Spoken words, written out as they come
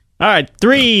All right,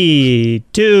 3,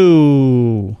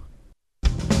 2.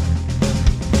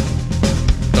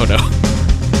 Oh no.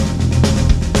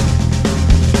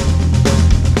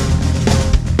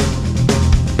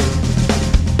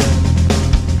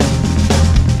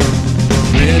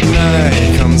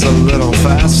 Midnight comes a little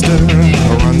faster,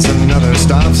 runs another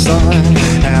stop sign,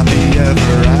 happy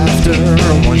ever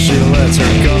after. Once she lets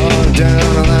her guard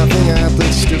down, laughing at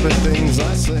the stupid things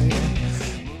I say.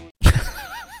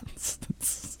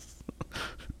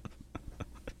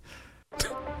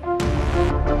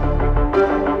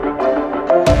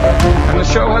 And the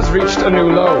show has reached a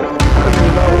new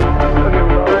low.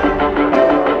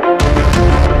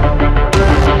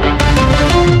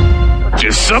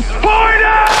 Disappointed!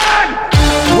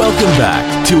 Welcome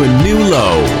back to A New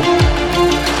Low.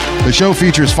 The show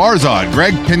features Farzad,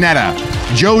 Greg Panetta,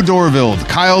 Joe Dorville,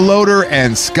 Kyle Loader,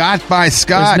 and Scott by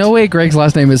Scott. There's no way Greg's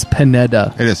last name is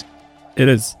Panetta. It is. It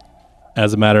is.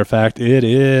 As a matter of fact, it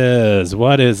is.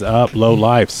 What is up, Low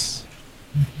Lifes?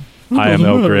 I am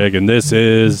El Greg, and this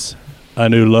is A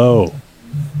New Low.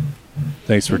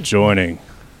 Thanks for joining.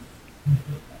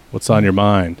 What's on your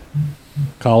mind?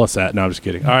 Call us at. No, I'm just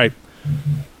kidding. All right.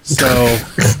 So,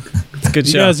 It's a good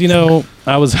you show. guys,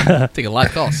 I was Take a lot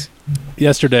of calls.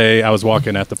 yesterday. I was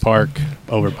walking at the park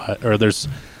over by, or there's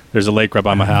a lake right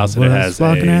by my house, and it has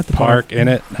walking a at the park in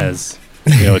it. Has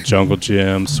a jungle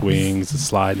gym, swings, a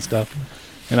slide, and stuff.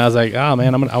 And I was like, oh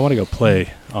man, I want to go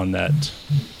play on that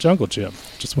jungle gym.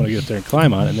 Just want to get up there and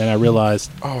climb on it. And then I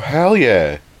realized, Oh, hell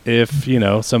yeah. if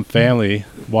some family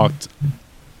walked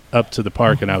up to the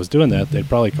park and I was doing that, they'd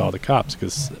probably call the cops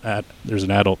because there's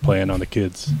an adult playing on the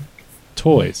kids'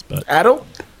 toys. But Adult,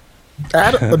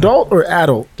 adult or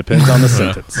adult? depends on the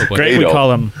sentence. Oh, boy. Greg, we Adult. call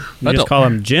them. We just Adult. call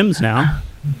them gyms now.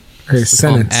 Okay,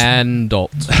 sentence.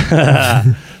 Adult.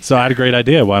 So I had a great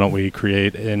idea. Why don't we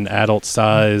create an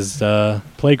adult-sized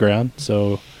playground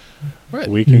so Right.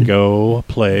 we can go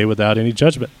play without any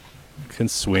judgment? Can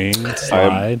swing,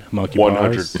 slide, monkey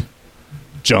bars, 100%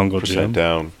 jungle gym.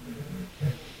 down.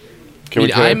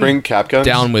 Can I I mean, bring cap guns?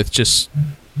 Down with just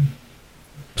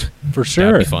For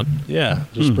sure. that'd be fun. Yeah,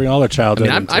 just bring all their I childhood.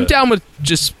 mean, I'm down with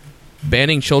just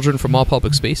banning children from all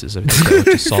public spaces. I think that would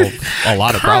just solve a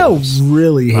lot of Kyle problems.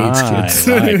 really hates I kids.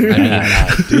 like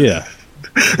that idea.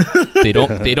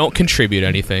 They don't contribute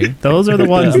anything. Those are the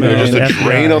ones. They're man, just a FBI.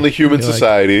 drain on the human You're like,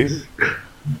 society.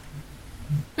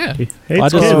 Yeah. He I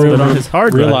hates just kids, but on his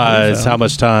hard drive, realized so. how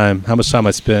much time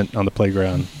I spent on the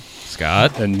playground,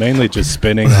 Scott. and mainly just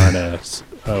spinning on a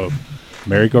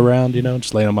merry-go-round.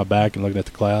 Just laying on my back and looking at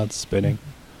the clouds, spinning,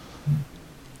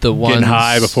 The one getting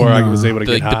high before I was able to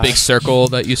the, get high. the big circle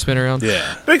that you spin around.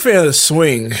 Yeah. Big fan of the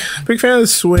swing. Big fan of the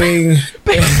swing.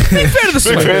 Big fan of the Big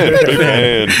swing. fan. Big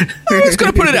fan. I'm just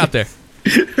gonna put it out there.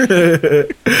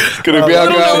 Gonna be out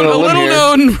on a limb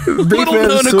here. Little fan of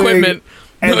known swing equipment.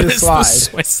 And known the as slide.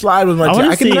 swing. Slide with my I jet. wanna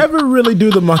I can see- never really do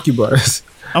the monkey bars.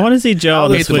 I want to see Joe on I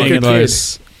the hate the swing monkey and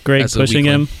bars. Greg As a pushing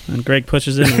weakling. him, and Greg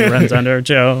pushes him, and he runs under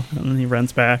Joe, and then he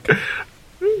runs back.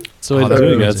 So Oh, I'm that'd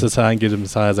doing be that. That's how I can get them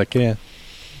as high as I can.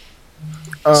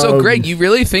 So, Greg, you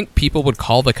really think people would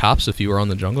call the cops if you were on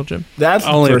the jungle gym? That's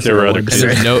the Only if first there thing were I other wanted to kids. say.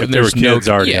 There's no, If there there's were no kids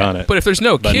already yeah, on it. But if there's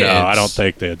no But kids, no, I don't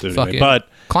think they'd do fucking it. But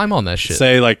climb on that shit.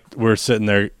 say like we're sitting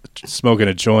there smoking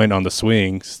a joint on the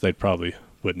swings, they probably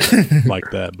wouldn't like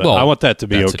that. But Well, I want that to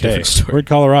be that's a okay. different story. We're in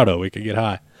Colorado. We can get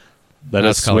high. Let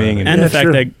That's us swing. Colorado. And Yeah, the fact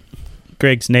sure. that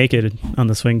Greg's naked on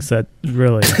the swing set,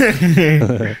 really.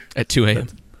 At 2 a.m.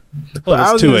 Well, I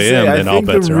if was it's 2 gonna say, a.m., I then all think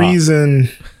bets the are off. reason,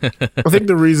 I think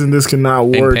the reason this cannot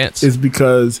And work pants. is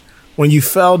because when you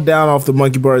fell down off the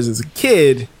monkey bars as a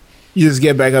kid, you just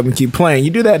get back up and keep playing.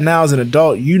 You do that now as an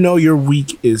adult, your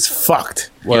week is fucked.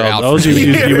 You're out Well, those for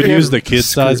you would use the Screwed.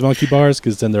 kid-sized monkey bars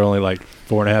because then they're only like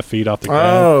 4.5 feet off the ground.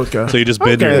 Oh, okay. So you just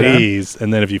bend Okay, your then. knees,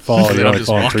 and then if you fall, Then you're I'm only just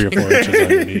falling 3 or 4 inches on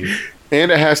your knees. And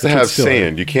it has to Which have is still-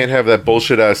 sand. You can't have that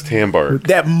bullshit ass tan bar.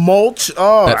 That mulch.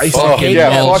 Oh, That I used to Oh, fucking hate yeah.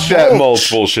 that mulch. Fuck that mulch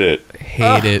bullshit.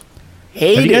 Hate it. Have you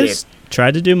Hated guys it.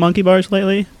 tried to do monkey bars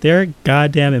lately? They're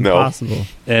goddamn No. impossible.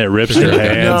 And it rips your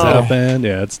hands No. up, and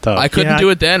yeah, it's tough. I couldn't Yeah, do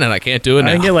it then, and I can't do it I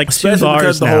now. can get like 2 Especially because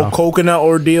bars the now. whole coconut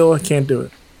ordeal. I can't do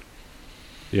it.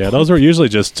 Yeah, those were usually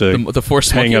just to the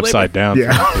forced hang monkey upside down.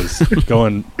 Yeah. Because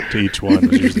going to each one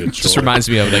was usually a chore. Just reminds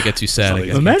me of it. I get too sad. I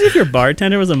guess. Imagine if your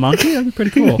bartender was a monkey. That'd be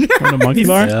pretty cool. On a monkey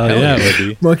bar. Hell yeah, it would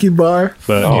be. Monkey bar.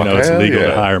 But, Oh, it's hell legal to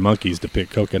yeah. hire monkeys to pick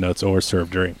coconuts or serve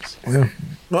drinks. Yeah.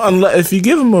 Well, unless if you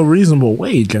give them a reasonable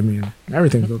wage, I mean,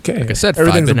 everything's okay. Like I said,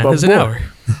 everything's $5 bananas above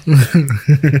an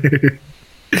board. hour.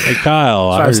 Hey, Kyle,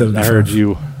 I heard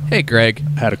you Hey, Greg.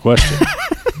 had a question.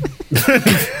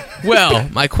 Well,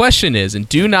 my question is, and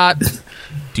do not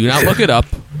look it up.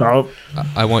 Oh,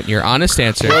 I want your honest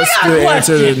answer. what's the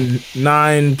answer to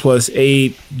 9 plus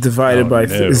 8 divided by?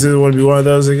 no. Is it want to be one of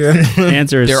those again?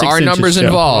 Answer is There 6 are inches, numbers Joe.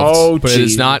 involved, Oh, but it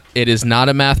is geez. not. It is not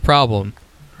a math problem.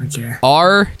 Okay.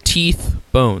 Are teeth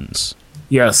bones?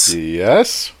 Yes.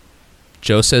 Yes.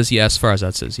 Joe says yes.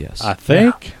 Farzad says yes. I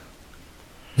think.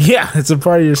 Yeah, it's a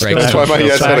part of your Greg, skull. That's why my The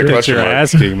yes had a fact that question you're mark.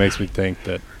 asking makes me think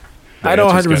that. the I know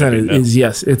answer's 100% gotta be no. is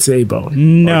yes. It's a bone. Or do you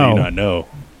No. not know?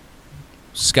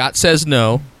 Scott says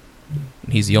no.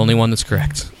 He's the only one that's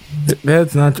correct.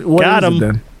 That's not. What Got is it him.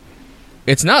 then?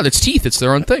 It's not. It's teeth. It's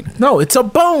their own thing. No, it's a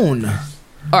bone.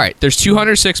 All right. There's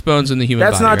 206 bones in the human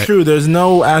That's body. not right? true. There's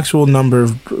no actual number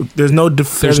of. There's no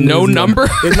definitive. There's no number?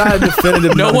 It's not a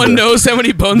definitive. No number. one knows how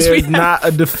many bones we There's have. not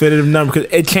a definitive number because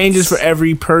it changes for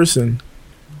every person.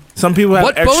 Some people have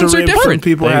What extra bones are ribs, some different?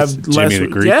 people Thanks, have Jimmy less. the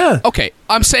Greek. Yeah. Okay,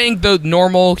 I'm saying the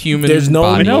normal human There's no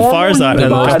body. We know normal Farzad human has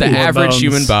body. the more average bones.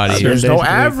 human body. There's Days no a week.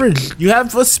 average. You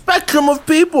have a spectrum of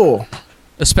people.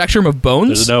 A spectrum of bones?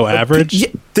 There's no average. Yeah,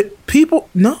 Oh, people.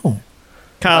 No.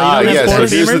 Kyle, you don't have Yes. four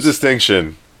So here's the femurs?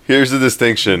 distinction. Here's the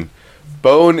distinction.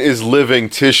 Bone is living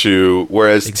tissue,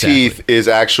 whereas Exactly. teeth is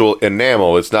actual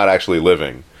enamel. It's not actually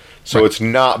living. So Right. it's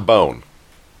not bone.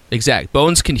 Exact.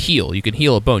 Bones can heal. You can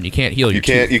heal a bone. You can't heal your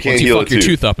can't- tooth. you can't Once heal you a fuck your tooth.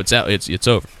 tooth up, it's out. It's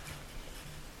over.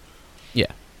 Yeah.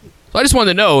 So I just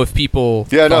wanted to know if people.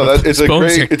 Yeah, no, thought it's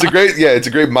bones are- it's a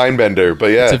great mind bender. But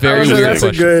yeah, It's a very So weird that's a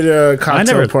question. good I cocktail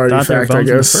never party thought they were fact, I bones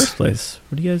in the guess. first place.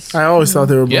 What do you guys? I always thought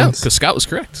they were Yeah, bones. because Scott was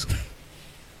correct.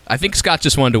 I think Scott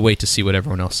just wanted to wait to see what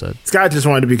everyone else said. Scott just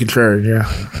wanted to be contrarian.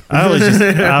 Yeah.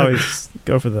 I always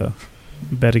go for the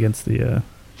bet against the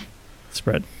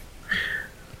spread.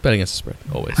 Bet against the spread,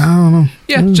 always. I don't know.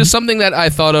 Yeah, just something that I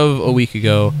thought of a week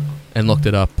ago and looked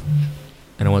it up,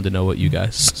 and I wanted to know what you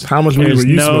guys. How much weed There's were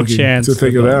you no smoking chance to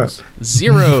think they're of bones. that?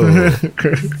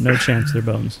 0. No chance they're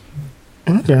bones.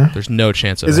 Okay. There's no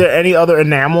chance of Is that. there any other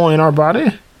enamel in our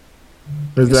body?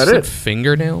 Is that Like it?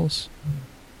 fingernails?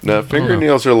 no,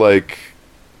 fingernails are like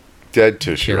dead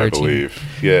tissue, I Keratin. believe.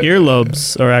 Yeah.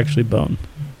 Earlobes are actually bone.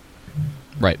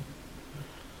 Right.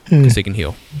 Hmm. Because they can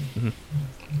heal.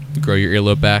 You grow your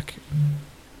earlobe back.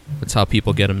 That's how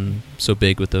people get them so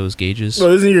big with those gauges.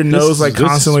 Well, isn't your nose like This is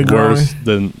constantly growing? worse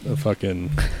than a fucking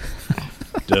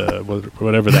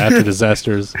whatever the after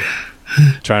disasters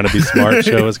trying to be smart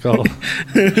show is called.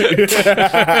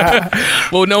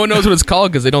 Well, no one knows what it's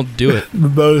called because they don't do it. The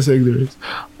bonus ignorance.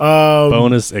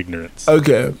 Bonus ignorance.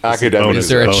 Okay. Academic. Bonus. Is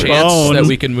there a Bonus. chance that Bone.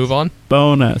 we can move on?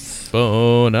 Bonus.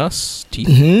 Bonus teeth.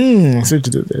 I see what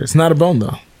you did there. It's not a bone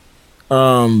though.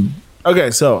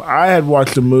 Okay, so I had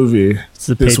watched a movie It's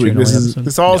the this week. Patreon episode.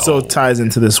 This also No. ties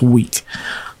into this week.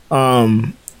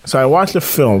 So I watched a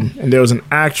film, and there was an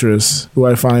actress who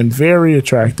I find very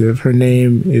attractive. Her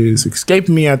name is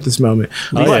escaping me at this moment.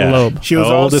 Oh, But yeah. Loeb. She was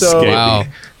Old also escape. Wow.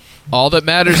 All that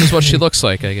matters is what she looks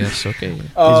like, I guess. Okay. Did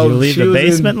you leave she the was in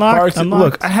basement locked? Unlocked?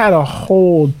 Look, I had a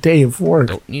whole day of work.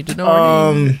 Don't need to know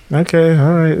her name. Okay,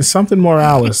 all right. Something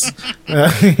Morales.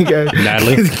 Okay.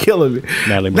 Natalie? It's killing me.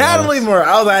 Natalie Natalie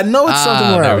Morales. I know it's something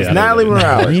there Morales. we go. Natalie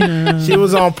Morales. She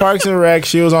was on Parks and Rec.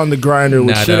 She was on The Grinder,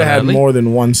 which should have had Natalie? more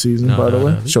than one season, No, by the way.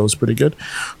 Natalie. The show's pretty good.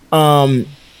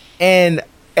 And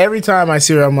every time I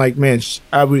see her, I'm like, man,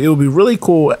 it would be really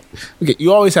cool. Okay,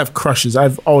 you always have crushes.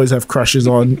 I've always have crushes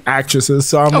on actresses,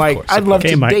 so I'm like, course, I'd of love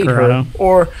course. to Okay, Mike date Corrado. her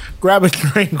or grab a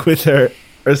drink with her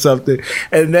or something.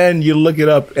 And then you look it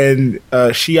up, and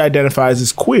she identifies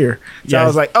as queer. So I Yes.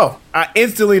 was like, oh, I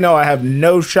instantly know I have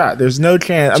no shot. There's no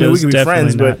chance. I mean, we Joe's can be definitely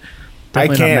friends, but I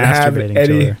definitely can't not have masturbating to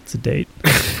any. her. It's a date.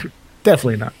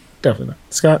 Definitely not. Definitely not.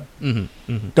 Scott,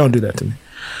 Mm-hmm. don't do that to me.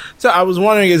 So I was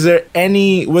wondering,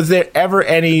 was there ever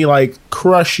any like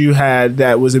crush you had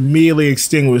that was immediately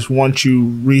extinguished once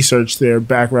you researched their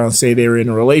background, say they were in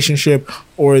a relationship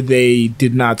or they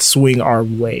did not swing our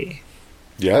way?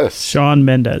 Yes. Shawn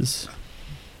Mendes.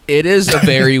 It is a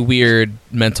very weird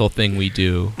mental thing we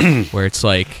do where it's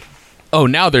like, oh,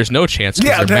 now there's no chance because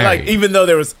Yeah, they're they're married. like even though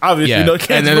there was obviously no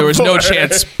chance, and then there was no before.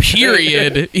 chance,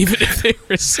 period, even if they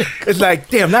were sick. It's like,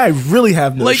 damn, now I really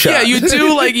have no Like, shot. yeah, you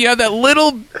do, like, you have that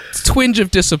little twinge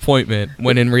of disappointment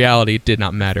when in reality it did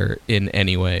not matter in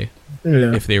any way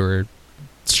Yeah. if they were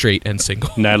straight and single.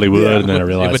 Natalie would, Yeah. and then I It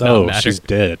realized, would not oh, matter. she's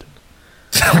dead.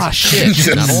 Oh, shit,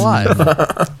 she's not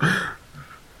alive.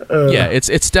 Yeah,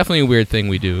 it's definitely a weird thing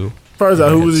we do.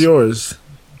 Farzad, who was yours?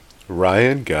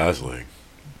 Ryan Gosling.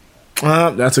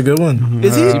 That's a good one.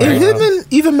 Is married? him and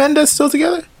Eva Mendes still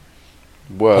together?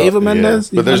 Well, Ava yeah. Mendes?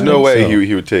 But there's Eva no way Mendes?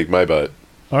 he would take my butt.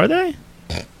 Are they?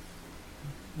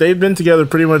 They've been together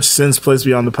pretty much since Place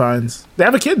Beyond the Pines. They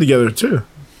have a kid together too.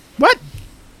 What?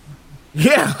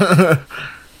 Yeah.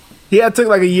 He had took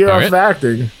like a year All off right.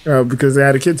 acting because they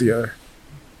had a kid together.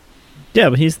 Yeah,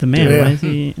 but he's the man. Yeah. Why is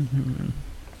he?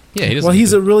 Yeah, he doesn't. Well,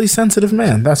 he's a really sensitive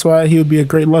man. That's why he would be a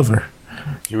great lover.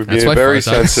 You would That's be a why very Farzad's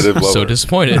sensitive lover. so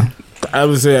disappointed. I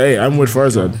would say, hey, I'm with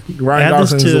Farzad. Ryan Add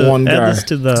this Gosling's to the one guy. Add this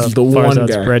to the one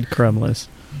Farzad's guy. breadcrumb list.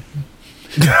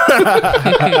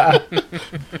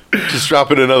 Just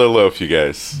dropping another loaf, you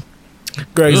guys.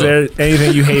 Greg, is there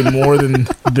anything you hate more than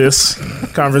this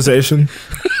conversation?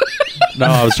 No,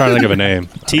 I was trying to think of a name.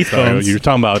 Teeth Sorry, bones. you were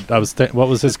talking about. What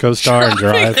was his co-star in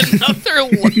Drive? Another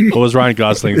one. What was Ryan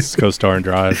Gosling's co-star in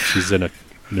Drive? She's in a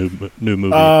new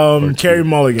movie. Or Carrie two.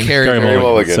 Mulligan. Carrie Mulligan.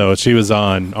 Mulligan. So she was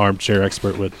on Armchair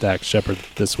Expert with Dax Shepard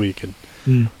this week,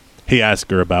 and he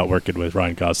asked her about working with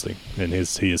Ryan Gosling, and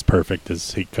he is perfect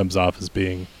as he comes off as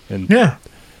being. And Yeah.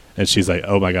 and she's like,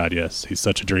 "Oh my God, yes, he's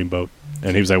such a dreamboat."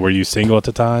 And he was like, "Were you single at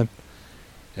the time?"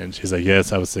 And she's like,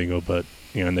 "Yes, I was single, but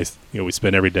and we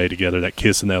spent every day together. That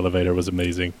kiss in the elevator was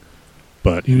amazing."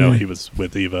 But he was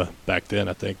with Eva back then,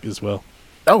 I think, as well.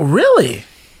 Oh, really?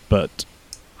 But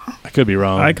I could be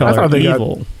wrong. I call I her thought they got-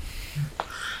 evil.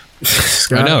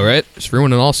 I know, right? It's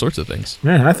ruining all sorts of things.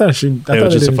 Man, I thought It they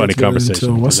was just a didn't funny get together conversation until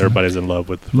because what's everybody's in love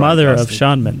with Ryan Mother of Gosling.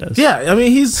 Shawn Mendes. Yeah, I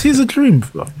mean he's a dream.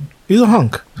 He's a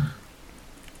hunk,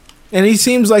 and he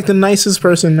seems like the nicest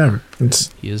person ever.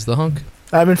 He is the hunk.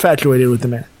 I'm infatuated with the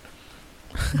man.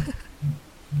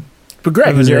 But Greg,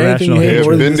 That was is there anything irrational. you They hate have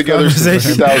more than been this together since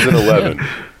conversation? 2011.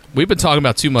 We've been talking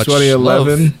about too much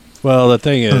 2011. love. Well, the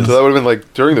thing is, So that would have been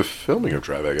like during the filming of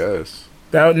Drive, I guess.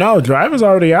 No, Drive is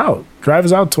already out. Drive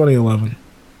is out 2011.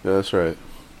 Yeah, that's right.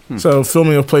 So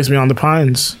filming of Place Beyond the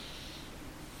Pines.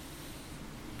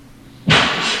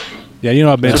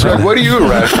 yeah, I've been. So, Greg, what are you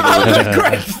irrational?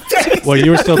 Well,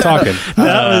 you were still talking.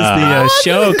 That was the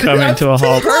show coming to a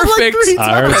halt. Perfect.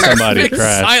 I heard somebody Perfect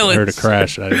crash. silence. I heard a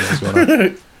crash. I didn't know what's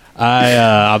going on.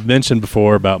 I've mentioned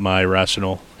before about my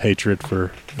irrational hatred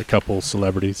for a couple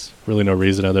celebrities. Really, no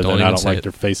reason other Don't than I even don't say like it.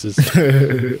 their faces.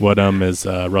 One of them is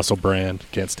Russell Brand.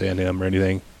 Can't stand him or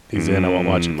anything he's in. I won't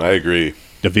watch it. I agree.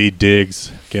 David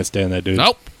Diggs. Can't stand that dude.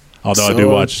 Nope. Although I So- do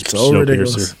watch so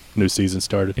ridiculous. Snowpiercer. New season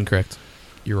started. Incorrect.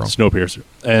 You're wrong. Snowpiercer.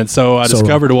 And so I So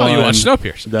discovered Oh, one you watched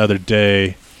Snowpiercer. the other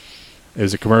day. It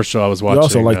was a commercial I was You watching.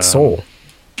 also like Soul.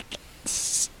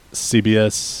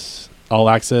 CBS All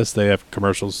Access. They have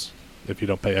commercials if you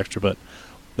don't pay extra, but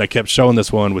they kept showing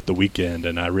this one with The Weeknd,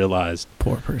 and I realized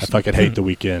Poor I person. fucking hate The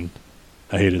Weeknd.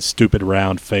 I hate his stupid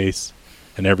round face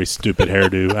and every stupid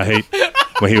hairdo. I hate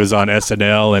when he was on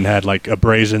SNL and had like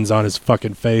abrasions on his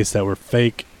fucking face that were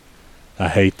fake. I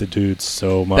hate the dude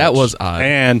so much. That was odd.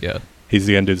 And Yeah. he's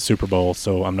the end of the Super Bowl,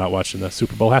 so I'm not watching the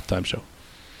Super Bowl halftime show,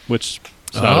 which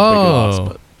is not a big loss, Oh.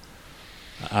 but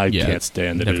I Yeah, can't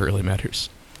stand the Never dude. really matters.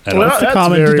 at all. Well, What's the that's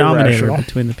common very denominator rational.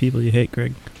 between the people you hate,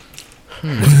 Greg?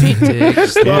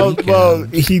 Well,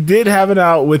 he did have it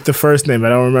out with the first name. I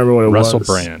don't remember what it Russell was.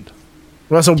 Brand.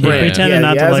 Russell Brand. Pretending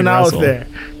not he to has like an out Russell. there.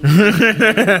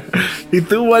 He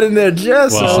threw one in there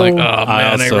just Well, so. like, oh man,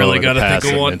 I also really in the gotta past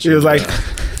think of had one. mentioned, He was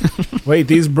like, wait,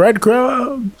 these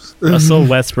breadcrumbs. Russell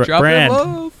Westbrook Drop Brand. your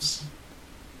loaves.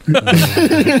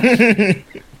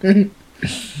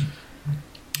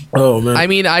 Oh man. I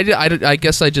mean, I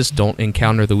guess I just don't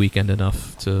encounter the weekend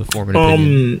enough to form an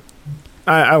opinion.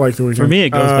 I like the weekend. For me,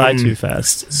 it goes by too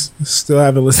fast. Still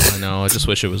haven't I listened. know. I just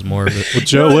wish it was more of it. Well,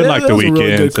 Joe No, would that- like that the was a really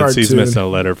Weeknd good since he's cartoon. missing a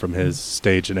letter from his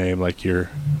stage name, like you're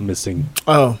missing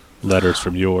Oh, letters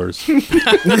from yours. You guys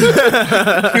That's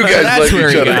like where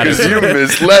each he other got it because you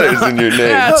miss letters in your name.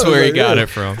 That's where he like, got yeah. it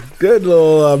from. good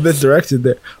little misdirection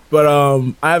there. But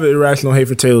I have an irrational hate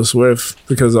for Taylor Swift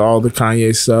because of all the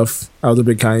Kanye stuff. I was a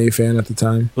big Kanye fan at the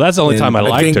time. Well, that's the only And time I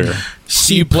liked think her.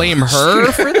 Do you blame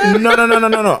her for that?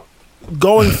 No.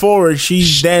 Going forward, she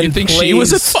then You think plays, she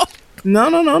was at fault?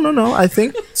 No. I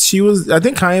think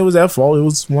Kanye was at fault. It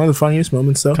was one of the funniest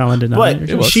moments, though. Common denominator. But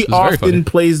It was. she It was very funny. often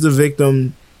plays the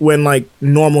victim when like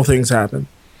normal things happen.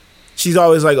 She's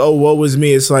always like, "Oh, what was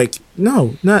me?" It's like,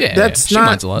 no, Yeah, that's she not.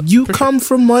 minds a lot, You for come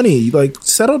from money. Like,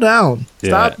 settle down. Yeah.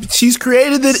 Stop. She's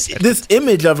created this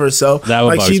image of herself. That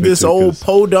one like she's bugs me this too, old 'cause-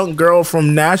 podunk girl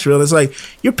from Nashville. It's like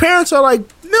your parents are like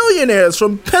millionaires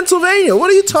from Pennsylvania. What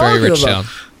are you Very talking rich about? town.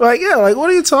 Like, yeah, like what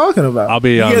are you talking about? I'll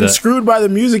be you're on getting the- screwed by the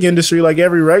music industry like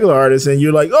every regular artist, and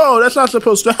you're like, oh, that's not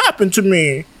supposed to happen to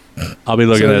me. I'll be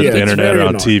looking So, at yeah, the it's internet very or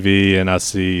on annoying. TV, and I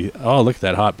see, oh, look at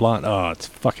that hot blonde. Oh, it's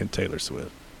fucking Taylor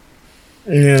Swift.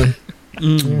 Yeah.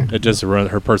 It just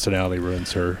her personality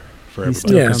ruins her for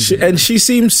everybody. Yeah, she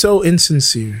seems so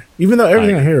insincere. Even though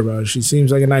everything I hear about her, she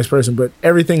seems like a nice person, but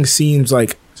everything seems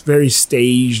like very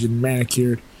staged and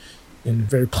manicured and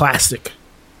very plastic.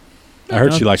 I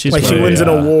heard she likes to Like play, she wins an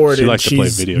award she and likes to play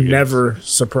she's video games. never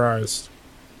surprised.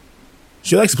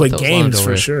 She likes to play That was games long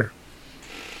for ago, sure.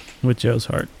 With Joe's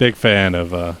heart. Big fan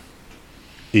of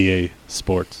EA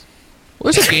Sports.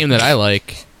 Well, there's a game that I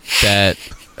like that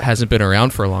hasn't been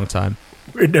around for a long time,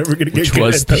 We're never gonna get which good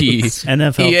was at the those.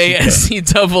 NFL. EA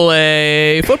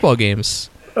NCAA football games.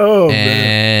 Oh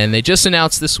man, And they just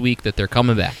announced this week that they're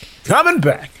coming back. coming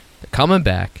back. They're coming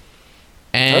back.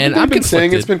 And Haven't they I'm been saying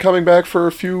conflicted. it's been coming back for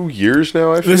a few years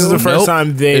now. I feel. This is the first Nope.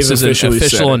 time they've This is an officially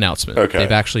official said it. announcement. Okay.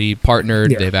 They've actually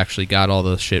partnered. Yeah. They've actually got all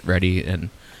the shit ready, and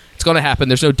it's going to happen.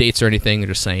 There's no dates or anything. They're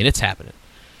just saying it's happening.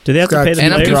 Do they have to Scott, pay the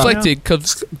And I'm players now? conflicted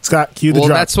because, Scott, cue the well,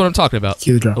 drop. that's what I'm talking about.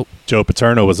 Cue the drop. Oh, Joe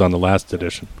Paterno was on the last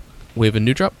edition. we have a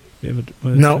new drop. We have a-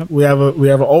 what is No, it? we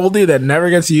have an oldie that never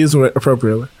gets used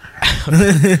appropriately. Well,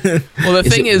 the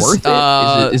thing is, worth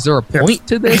it? Is there a point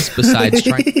to this besides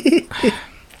trying?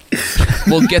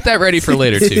 we'll get that ready for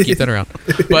later too. Keep that around.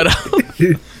 But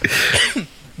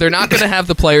they're not going to have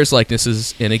the players'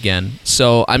 likenesses in again.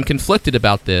 So I'm conflicted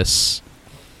about this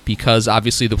because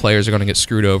obviously the players are going to get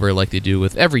screwed over like they do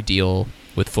with every deal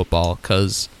with football.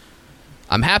 Because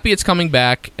I'm happy it's coming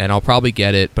back and I'll probably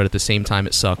get it, but at the same time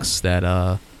it sucks that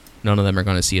none of them are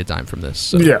going to see a dime from this.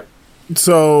 So Yeah.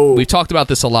 So we've talked about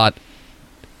this a lot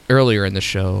earlier in the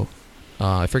show.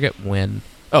 I forget when.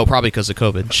 Oh, probably because of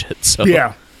COVID and shit. So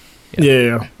yeah. When Do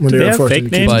they they were have forced fake to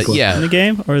names keep But, yeah. in the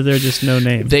game, or are there just no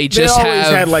names? they They just always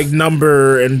have had like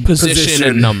number and position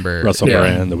and number. Russell Yeah.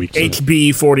 Brand, the week.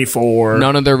 HB44.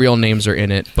 None of their real names are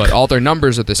in it, but all their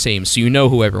numbers are the same, so you know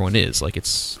who everyone is. Like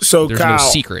it's So, there's Kyle, no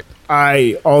secret.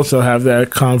 I also have that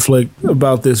conflict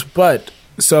about this, but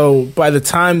so by the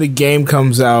time the game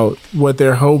comes out, what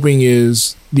they're hoping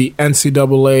is the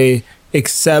NCAA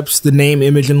accepts the name,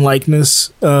 image, and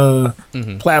likeness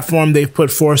platform they've put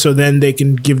forth, so then they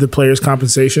can give the players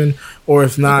compensation, or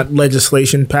if not,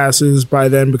 legislation passes by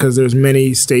then, because there's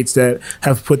many states that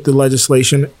have put the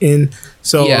legislation in.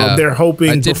 So Yeah. they're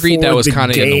hoping I did before read that was the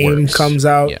kinda in the game works. comes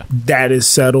out, Yeah. that is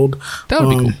settled. That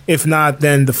would be cool. If not,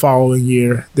 then the following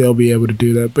year they'll be able to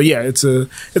do that. But yeah, it's a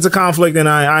conflict, and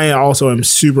I also am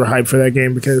super hyped for that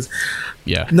game because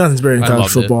Yeah. nothing's better than I college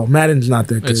loved it. football. Madden's not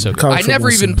that good. It's so good. College I never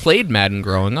football's even so- played Madden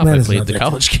growing up. Madden's I not played the that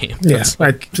college game. Yeah, That's-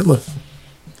 look,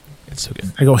 it's so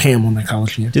good. I go ham on that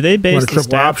college game. Do they base Want a the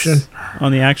triple stats option?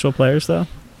 on the actual players, though?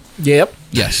 Yep,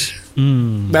 Yes.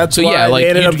 that's So why yeah, like they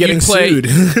ended you'd, up getting you'd play,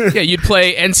 sued. yeah, you'd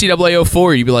play NCAA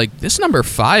 04. You'd be like, this number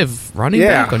 5 running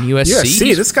back on USC.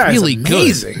 he's this guy's really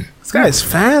amazing. good. This guy's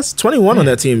fast. 21 on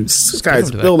that team. This guy's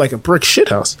to that. built like a brick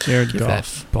shithouse. Jared Give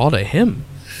Goff. that ball to him.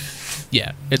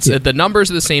 Yeah, it's the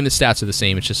numbers are the same, the stats are the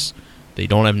same. It's just they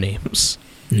don't have names,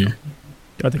 Got the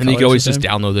and you can colors always the just same?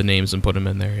 download the names and put them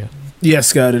in there. Yeah. Yes,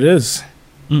 Scott, it is.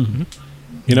 Mhm.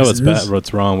 You know Yes, what's it bad? is.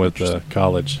 What's wrong with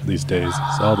college these days?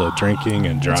 It's all the drinking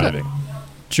and driving.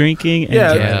 Drinking and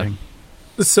Yeah. driving.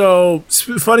 So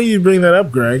funny you bring that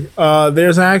up, Greg.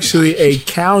 There's actually a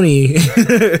county.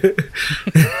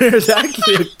 There's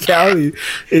actually a county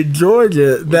in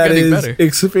Georgia that getting is better.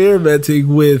 experimenting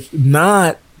with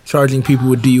not charging people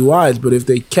with DUIs, but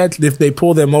if they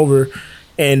pull them over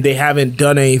and they haven't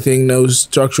done anything, no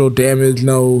structural damage,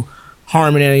 no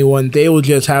harming anyone, they will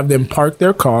just have them park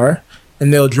their car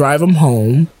and they'll drive them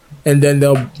home. And then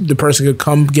the person could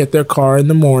come get their car in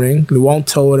the morning. They won't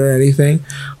tow it or anything.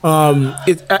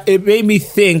 It made me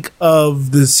think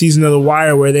of the season of The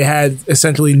Wire where they had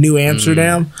essentially New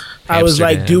Amsterdam. I was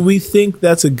like, Amsterdam. do we think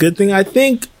that's a good thing? I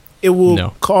think it will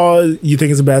No. cause. You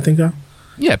think it's a bad thing, Kyle?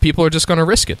 Yeah, people are just going to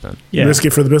risk it then. Yeah. Risk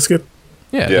it for the biscuit.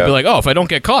 Yeah, Yeah. they'll be like, oh, if I don't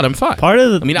get caught, I'm fine. Part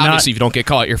of the I mean, obviously, if you don't get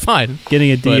caught, you're fine.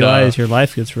 getting a but, DUI is your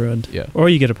life gets ruined. Yeah. Or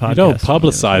you get a podcast. You don't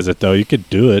publicize it though. You could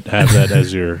do it, have that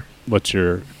as what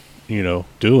you're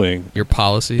doing, Your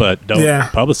policy. but don't Yeah.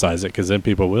 publicize it because then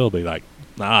people will be like,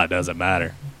 nah, it doesn't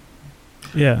matter.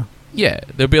 Yeah. yeah,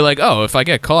 they'll be like, oh, if I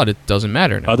get caught, it doesn't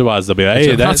matter now. Otherwise, they'll be like, It's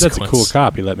hey, a that's a consequence. cool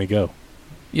cop. He let me go.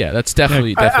 Yeah, that's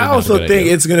definitely. I definitely not a also good think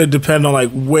idea. it's going to depend on like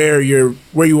where you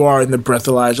are in the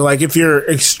breathalyzer. Like if you're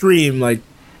extreme, like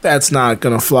that's not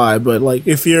going to fly. But like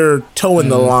if you're towing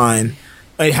the line,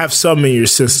 like have some in your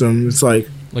system. It's like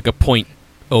like a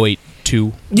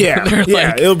 .082. yeah, They're yeah.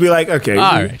 like, It'll be like okay,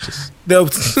 all right, just they'll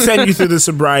send you through the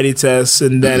sobriety test,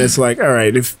 and then it's like, all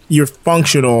right, if you're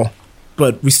functional,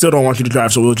 but we still don't want you to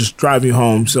drive, so we'll just drive you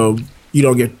home so you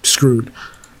don't get screwed.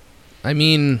 I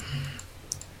mean,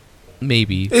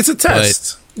 maybe It's a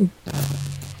test.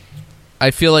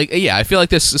 I feel like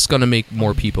this is going to make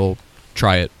more people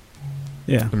try it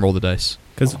Yeah. and roll the dice.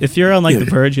 Because if you're on like the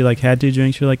verge, you like had 2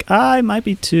 drinks, you're like, I might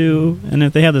be 2. And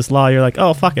if they have this law, you're like,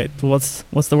 oh fuck it. What's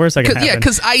the worst that can happen? Yeah,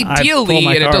 because I pull ideally,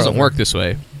 my and it car doesn't over. work this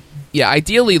way. Yeah,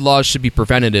 ideally, laws should be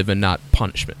preventative and not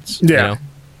punishments. Yeah. You know?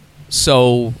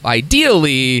 So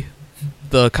ideally,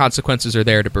 the consequences are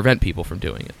there to prevent people from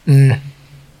doing it.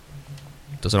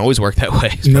 Doesn't always work that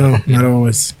way. No, not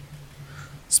always.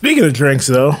 Speaking of drinks,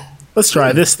 though, let's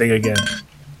try this thing again.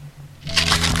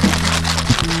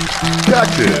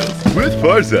 Cocktails with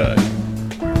Farzad.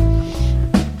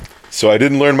 So I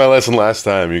didn't learn my lesson last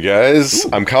time, you guys.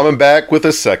 I'm coming back with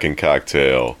a second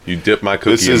cocktail. You dip my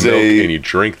cookie in milk and you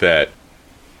drink that.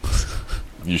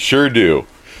 You sure do.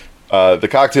 The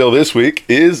cocktail this week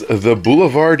is the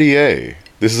Boulevardier.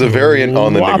 This is a variant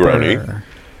on the Negroni.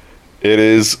 It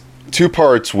is 2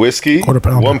 parts whiskey,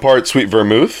 1 part sweet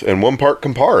vermouth, and 1 part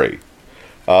Campari.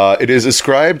 It is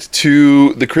ascribed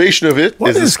to the creation of it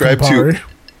is ascribed Campari? to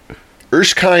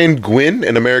Erskine Gwynn,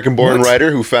 an American-born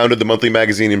writer who founded the monthly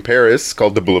magazine in Paris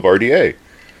called the Boulevardier.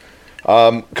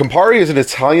 Campari is an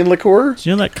Italian liqueur. Do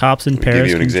you know that cops in Paris give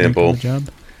you an example. job?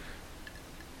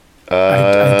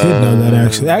 I did know that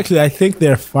actually. Actually, I think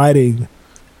they're fighting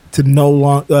to no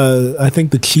longer. I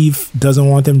think the chief doesn't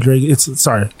want them drinking.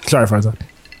 Sorry, Farzad.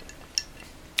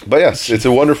 But yes, it's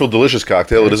a wonderful, delicious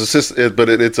cocktail. It is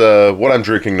it's what I'm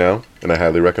drinking now, and I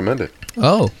highly recommend it.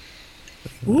 Oh.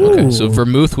 Okay, so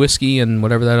vermouth, whiskey, and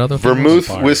whatever that other thing Vermouth,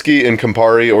 was? whiskey, and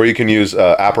Campari, or you can use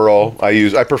Aperol.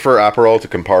 I prefer Aperol to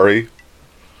Campari.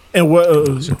 And what?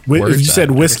 If you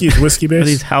said whiskey, is whiskey based? Are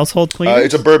these household cleaners?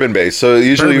 It's a bourbon base, so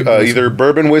usually Bourbon either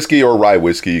bourbon whiskey or rye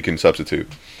whiskey you can substitute,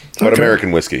 but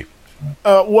American whiskey.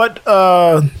 What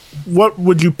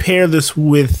would you pair this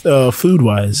with food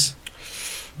wise?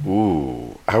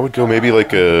 Ooh, I would go maybe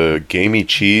like a gamey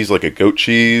cheese, like a goat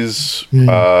cheese.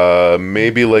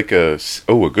 Maybe like a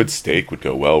good steak would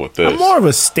go well with this. I'm more of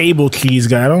a stable cheese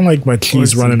guy. I don't like my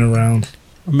cheese running around.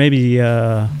 Or maybe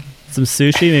some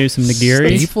sushi, maybe some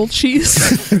nigiri. Staple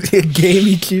cheese?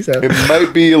 Gamey cheese. It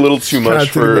might be a little too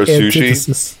much for a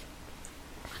sushi.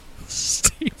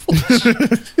 Staple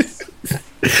cheese.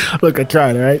 Look, I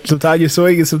tried, all right? Sometimes you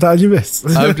swing and sometimes you miss.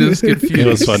 I'm just confused. It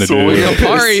was fun to do.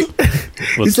 Campari,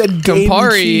 He said gamey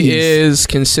Campari cheese. is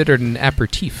considered an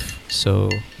aperitif,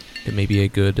 so it may be a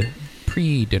good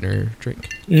pre-dinner drink.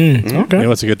 Okay. You know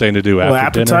what's a good thing to do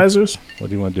after appetizers? dinner? What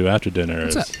do you want to do after dinner?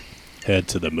 What's is that? head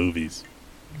to the movies.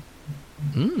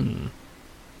 Any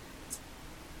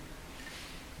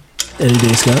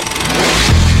day, Scott.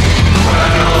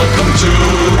 Welcome to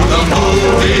the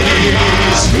movies.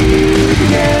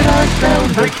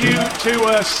 Thank you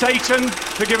to Satan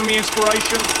for giving me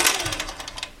inspiration.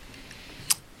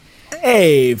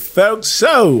 Hey, folks.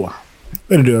 So, I'm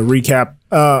going to do a recap.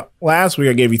 Last week,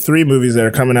 I gave you 3 movies that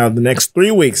are coming out the next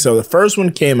 3 weeks. So, the first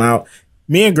one came out.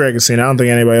 Me and Greg have seen it. I don't think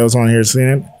anybody else on here has seen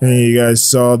it. Any of you guys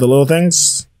saw The Little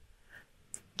Things?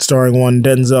 Starring one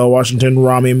Denzel Washington,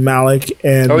 Rami Malek,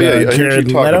 and I heard Jared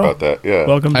you talk Leto. about that. Yeah.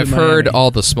 Welcome to I've Miami. heard all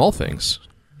the small things.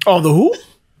 Oh, the who?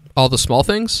 All the small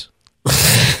things?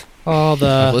 All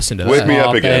the Listen to Wake that. me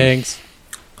up again. things.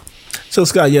 So,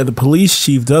 Scott, the police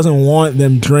chief doesn't want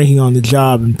them drinking on the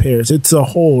job in Paris. It's a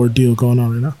whole ordeal going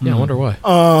on right now. Yeah, I wonder why.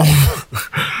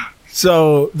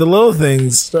 So, The Little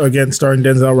Things, again, starring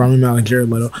Denzel, Rami Malek, and Jared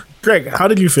Leto. Greg, how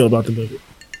did you feel about the movie?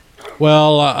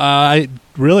 Well, I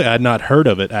really had not heard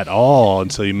of it at all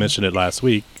until you mentioned it last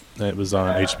week. It was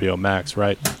on HBO Max,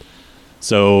 right?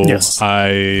 So Yes.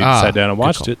 I sat down and good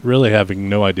watched call. it, really having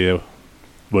no idea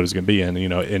what it was going to be. And,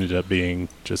 it ended up being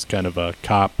just kind of a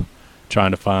cop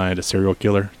trying to find a serial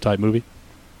killer type movie.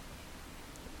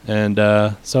 And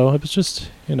so it was just,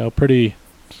 pretty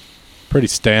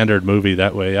standard movie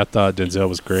that way. I thought Denzel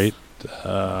was great.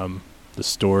 The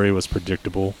story was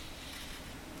predictable.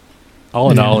 All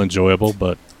in all, enjoyable,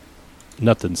 but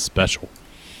nothing special.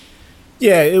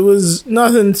 Yeah, it was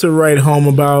nothing to write home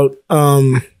about.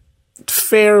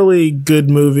 Fairly good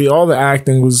movie. All the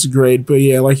acting was great, but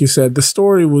yeah, like you said, the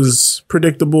story was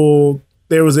predictable.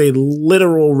 There was a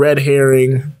literal red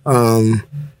herring, and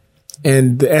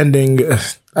the ending.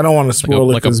 I don't want to spoil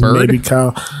it like a because bird? maybe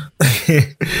Kyle.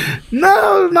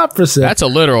 No, not per se. That's a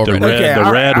literal The red. red, Okay, the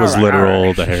all red right, was all right, literal. all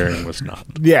right. The herring was not.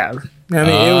 Yeah, I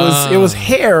mean it was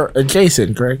hair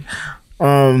adjacent, Greg. You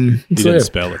So didn't yeah.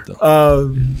 spell it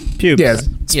though. Pubes. Yeah,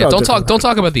 Yeah, don't talk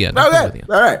about the end. Don't talk about the Okay, end.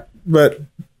 all right, but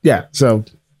yeah. So,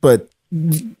 but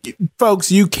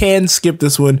folks, you can skip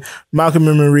this one. Malcolm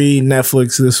and Marie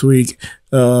Netflix this week.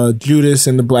 Judas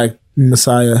and the Black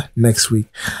Messiah next week.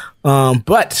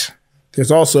 But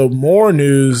there's also more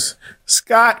news.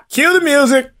 Scott, cue the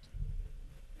music.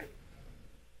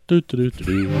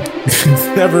 It's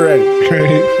never ready.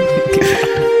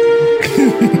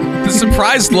 The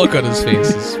surprised look on his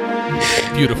face is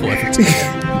beautiful every time.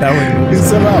 That one is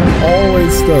somehow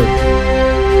always stuck.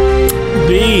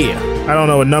 I don't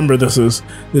know what number this is.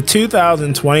 The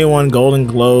 2021 Golden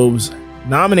Globes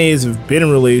nominees have been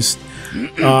released.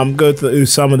 Go through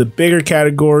some of the bigger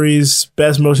categories.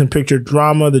 Best Motion Picture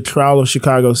Drama, The Trial of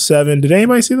Chicago 7. Did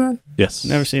anybody see that? Yes.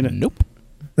 Never seen it. Nope.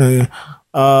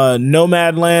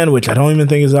 Nomadland, which I don't even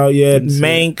think is out yet.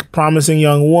 Mank, Promising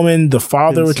Young Woman, The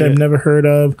Father, which I've never heard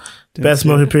of. Best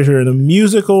Motion Picture in a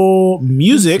Musical,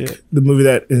 Music, the movie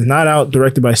that is not out,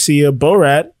 directed by Sia.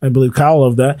 Borat, I believe Kyle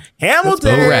loved that.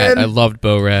 Hamilton. Borat. I loved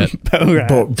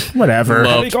Borat. Whatever.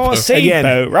 Loved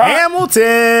Again,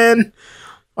 Hamilton.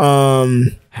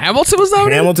 Hamilton was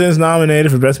nominated? Hamilton's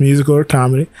nominated for Best Musical or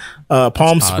Comedy.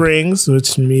 Palm Springs,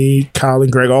 which me, Kyle,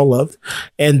 and Greg all loved.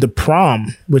 And The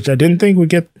Prom, which I didn't think would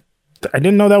get... I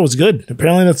didn't know that was good.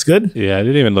 Apparently that's good. Yeah, it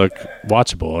didn't even look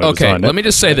watchable. Okay, let me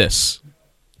just say this.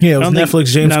 Yeah, it was Netflix,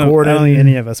 James Corden. I don't think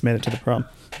any of us made it to The Prom.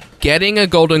 Getting a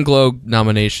Golden Globe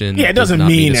nomination it doesn't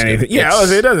mean anything.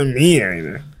 It doesn't mean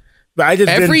anything. But I just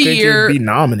didn't think it'd be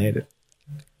nominated.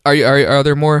 Are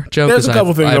there more, Joe? There's a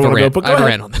couple things I want to go, but I have a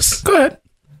rant on this. Go ahead.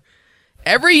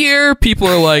 Every year, people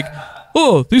are like,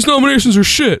 oh, these nominations are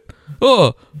shit.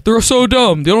 Oh, they're so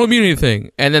dumb. They don't mean anything.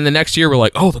 And then the next year, we're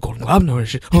like, oh, the Golden Globe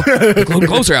nomination. Oh, the Golden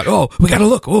Globes are out. Oh, we got to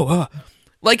look. Oh,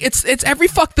 Like, it's every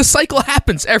the cycle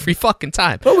happens every fucking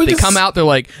time. They come out, they're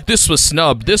like, this was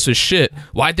snubbed. This was shit.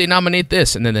 Why'd they nominate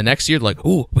this? And then the next year, they're like,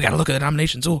 oh, we got to look at the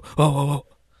nominations. Oh.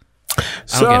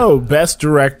 So, Best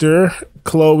Director,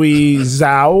 Chloe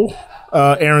Zhao,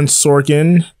 Aaron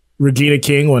Sorkin, Regina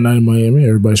King, One Night in Miami.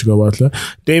 Everybody should go watch that.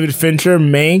 David Fincher,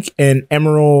 Mank, and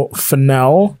Emerald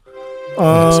Fennell.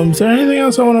 Is there anything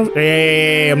else I want to...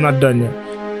 Hey, I'm not done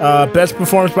yet. Best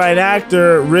Performance by an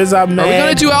Actor, Riz Ahmed. Are we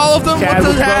going to do all of them? What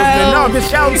the hell? No, I'm just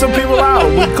shouting some people out.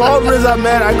 We called Riz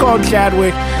Ahmed. I called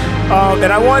Chadwick.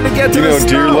 And I wanted to get to the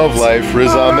Dear Love Life,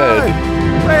 Riz Ahmed.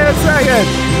 Wait a second.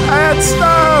 I had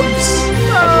snubs.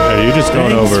 Are you just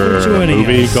going over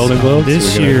movie Golden Globes?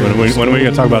 This year. When are we going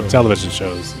to talk about television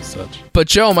shows and such? But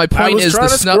Joe, my point is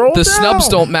the snubs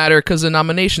don't matter because the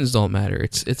nominations don't matter.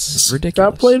 It's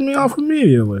ridiculous. That played me off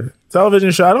immediately.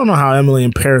 Television show. I don't know how Emily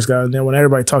in Paris got in there when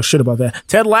everybody talks shit about that.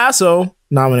 Ted Lasso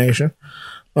nomination.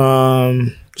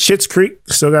 Schitt's Creek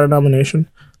still got a nomination.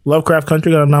 Lovecraft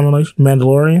Country got a nomination.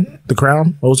 Mandalorian, The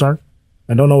Crown, Ozark.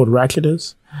 I don't know what Ratchet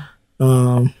is.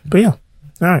 But yeah.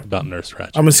 All right. About Nurse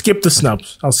Ratchet. I'm going to skip the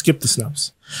snubs. I'll skip the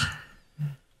snubs.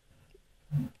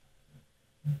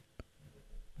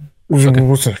 Okay.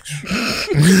 What's next?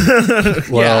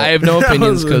 Yeah, I have no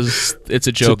opinions because it's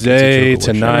a joke.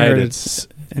 Tonight,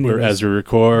 as we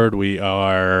record, we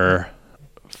are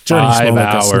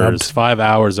 5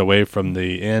 hours away from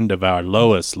the end of our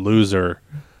lowest loser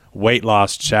weight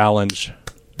loss challenge.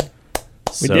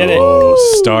 We did it.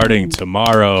 Starting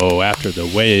tomorrow after the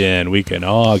weigh-in, we can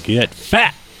all get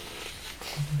fat.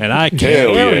 And I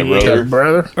can't.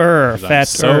 brother. Fat.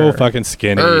 So fucking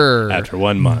skinny after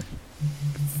 1 month.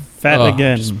 Fat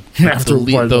again.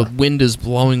 The wind is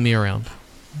blowing me around.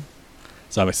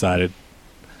 So I'm excited.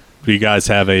 Do you guys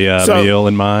have a meal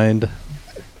in mind?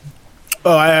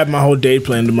 Oh, I have my whole day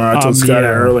planned tomorrow. I told Scott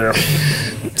earlier.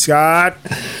 Scott,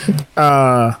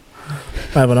 I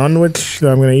have an unwich that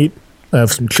I'm going to eat. I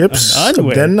have some chips.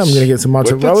 Then I'm going to get some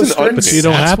mozzarella sticks. You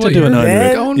don't have to do an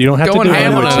unwich. You don't have to do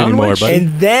an unwich anymore, buddy.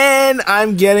 And then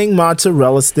I'm getting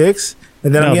mozzarella sticks.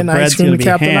 And then I'm getting ice cream to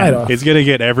cap the night off. He's going to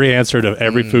get every answer to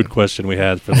every food question we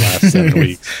had for the last 7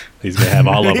 weeks. He's going to have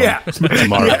all of them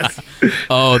tomorrow. Yes.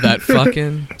 Oh, that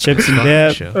fucking chips and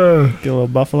dip. Get a little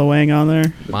buffalo wing on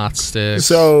there. Mott sticks.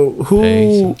 So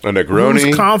who's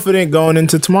confident going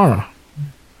into tomorrow?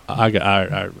 I'm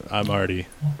already.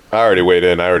 I already weighed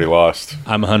in. I already lost.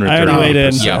 I'm 130. I already weighed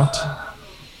in.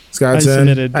 Scott's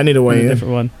in. I need to weigh in.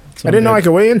 Different one. I didn't know I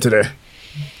could weigh in today.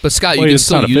 But Scott, you can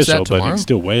still use that tomorrow. But you can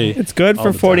still weigh. It's good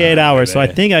for 48 hours, so I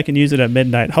think I can use it at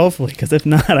midnight, hopefully, because if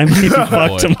not, I might be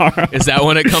fucked tomorrow. Is that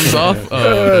when it comes off?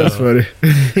 Oh, that's funny.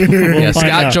 Yeah,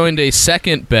 Scott joined a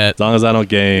second bet. As long as I don't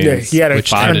gain he had a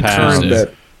 5 pounds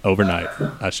bet overnight,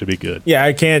 I should be good. Yeah,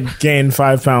 I can't gain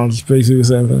 5 pounds, basically the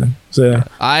same thing. So yeah.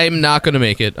 I'm not going to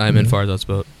make it. I'm in Farzad's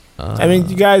boat. I mean,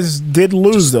 you guys did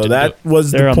lose, though. That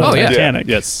was the point. Oh, yeah. Titanic.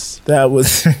 Yes. That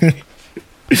was...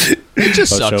 It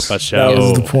just sucks. That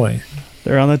was the point.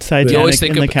 They're on the Titanic. You always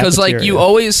think in the because, like,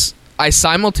 cafeteria. I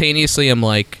simultaneously am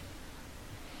like,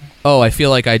 oh, I feel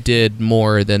like I did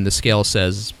more than the scale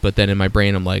says, but then in my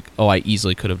brain I'm like, oh, I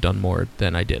easily could have done more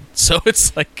than I did. So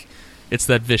it's like, it's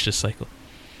that vicious cycle.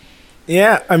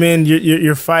 Yeah, I mean,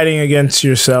 you're fighting against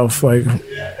yourself, like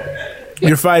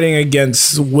you're fighting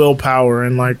against willpower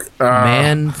and like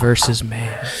man versus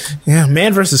man. Yeah,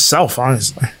 man versus self,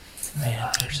 honestly.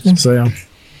 Man versus so yeah,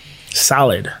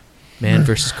 solid. Man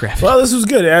versus Gravity. Well, this was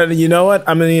good. You know what?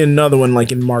 I'm gonna need another one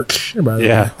like in March.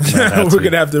 Yeah, we're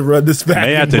gonna have to run this back.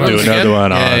 May have to do another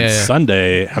one on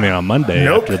Sunday. I mean, on Monday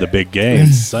after the big game.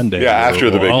 Sunday. Yeah, after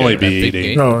the big game. Only be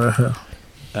eating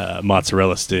Oh,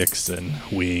 mozzarella sticks and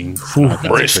wings.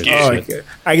 Brisket.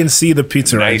 I can see the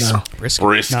pizza Nice right now. brisket.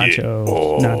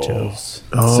 Nachos.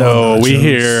 Oh, So we nachos.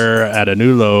 here at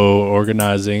Anulo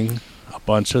organizing a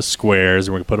bunch of squares,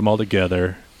 and we're gonna put them all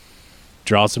together,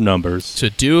 draw some numbers, To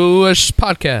do a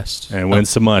podcast. and win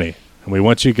some money. And we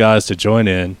want you guys to join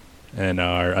in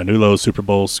our Anulo Super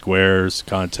Bowl Squares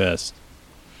contest.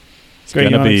 It's Greg, you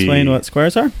gonna want to be explain what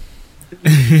squares are?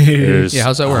 there's Yeah,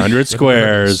 how's that work? 100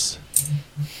 squares.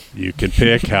 You can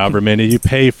pick however many you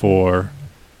pay for.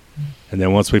 And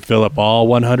then once we fill up all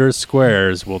 100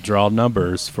 squares, we'll draw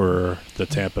numbers for the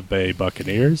Tampa Bay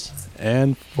Buccaneers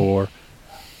and for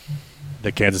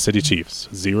the Kansas City Chiefs,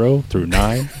 0 through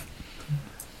 9.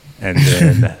 And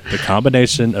then the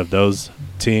combination of those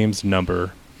teams'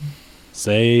 number,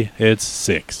 say it's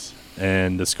 6,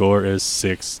 and the score is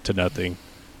 6-0.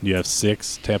 You have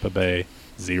 6 Tampa Bay,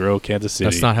 0 Kansas City.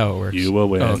 That's not how it works. You will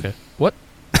win. Oh, okay. What?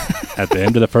 At the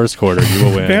end of the first quarter, you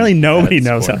will win. Apparently nobody that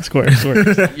knows score. how squares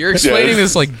work. You're explaining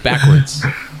this like backwards.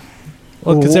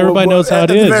 Well, because everybody knows how it at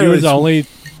the is. very You were least- the only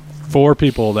 4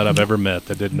 people that I've ever met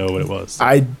that didn't know what it was.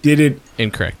 I didn't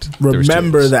Incorrect. There was two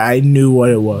remember of us. that I knew what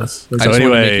it was. I So just wanted to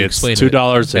anyway, make you it's explain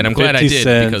 $2.50. And I'm glad I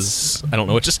did because I don't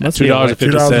know what just Must happened.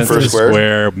 be like $2.50 Per per square?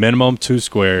 square. Minimum 2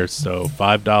 squares, so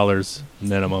 $5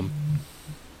 minimum.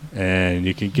 And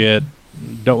you can get,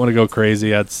 don't want to go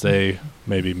crazy, I'd say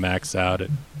maybe max out at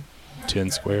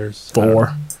 10 squares.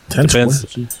 4. 10 Depends.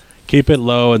 squares. Keep it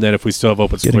low, and then if we still have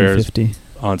open Getting squares 50.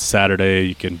 on Saturday,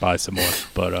 you can buy some more.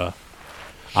 But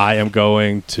I am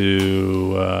going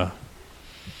to...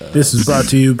 This is brought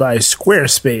to you by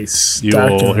Squarespace.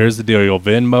 Here's the deal. You'll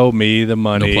Venmo me the No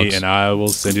money, plugs. and I will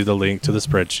send you the link to the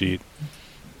spreadsheet.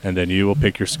 And then you will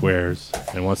pick your squares.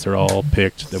 And once they're all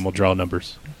picked, then we'll draw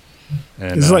numbers.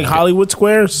 And, This is like Hollywood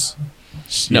Squares.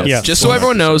 No, yes. just so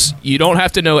everyone knows, you don't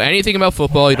have to know anything about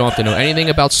football. You don't have to know anything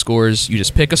about scores. You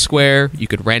just pick a square. You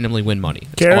could randomly win money.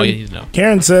 That's all you need to know.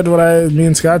 Karen said what me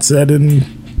and Scott said in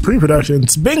pre-production.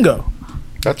 It's bingo.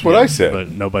 That's what I said. But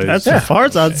nobody's... That's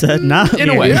what Farzad said, not In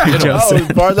a me. way. Yeah. In a way.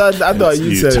 I thought you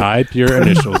You said it. type your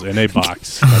initials in a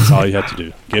box. That's all you have to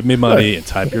do. Give me money and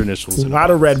type your initials There's a in a lot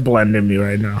box. of red blend in me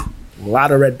right now. A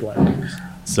lot of red blend.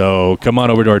 So come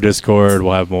on over to our Discord.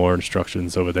 We'll have more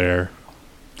instructions over there.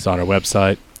 It's on our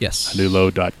website, Yes.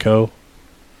 anulo.co.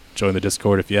 Join the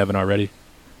Discord if you haven't already.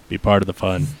 Be part of the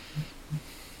fun.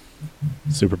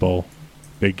 Super Bowl.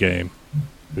 Big game.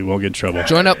 We won't get in trouble.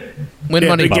 Join up. Win Yeah,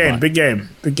 money. big game, Bye-bye. big game,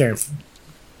 big game.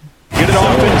 Get it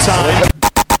off in time.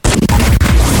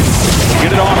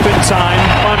 Get it off in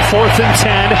time on 4th and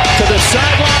 10 to the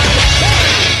sideline.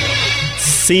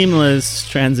 Seamless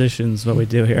transitions, what we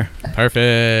do here.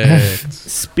 Perfect.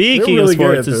 Speaking We're really of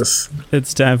good at sports, this.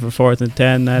 it's time for 4th and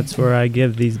 10. That's where I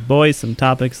give these boys some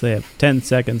topics. They have 10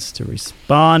 seconds to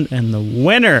respond, and the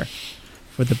winner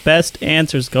for the best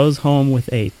answers goes home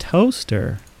with a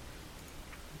toaster.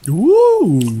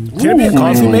 Ooh. Can it be a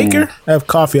coffee maker? I have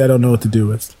coffee I don't know what to do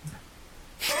with.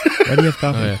 Why do you have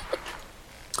coffee? Oh, yeah.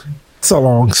 It's a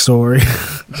long story.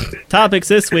 Topics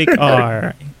this week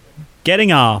are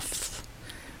getting off,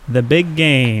 the big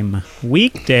game,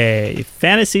 weekday,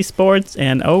 fantasy sports,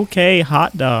 and okay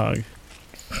hot dog.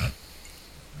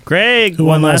 Greg Who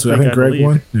won won last last week? week. I think Greg believe.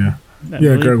 won. Yeah. I Yeah,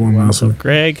 believe Greg won he last So week.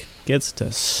 Greg gets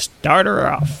to start her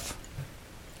off.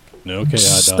 Okay, hot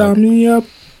Stop dog. me up.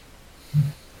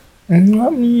 And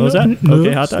let me What was up. that?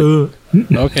 Okay, hot dog?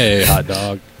 Okay, hot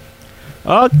dog.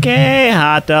 Okay,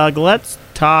 hot dog. Let's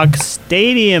talk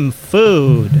stadium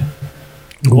food.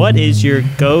 What is your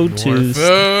go-to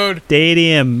Food.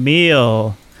 stadium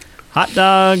meal? Hot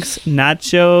dogs,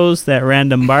 nachos, that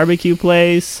random barbecue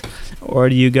place, or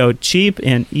do you go cheap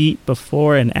and eat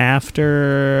before and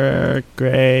after?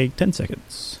 Greg, 10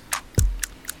 seconds.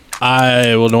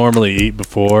 I will normally eat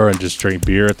before and just drink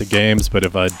beer at the games, but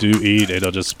if I do eat,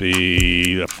 it'll just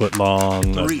be a foot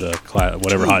long of the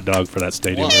whatever hot dog for that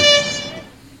stadium is.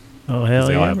 Oh, hell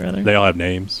They all yeah, have- brother. They all have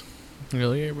names,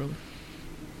 Really, yeah, brother.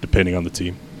 depending on the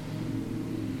team.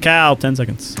 Cal, 10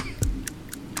 seconds.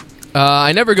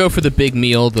 I never go for the big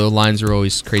meal. The lines are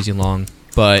always crazy long.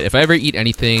 But if I ever eat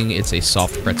anything, it's a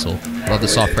soft pretzel. Love the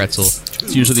soft pretzel.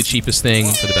 It's usually the cheapest thing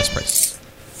for the best price.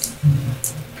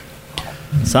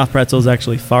 Soft pretzel is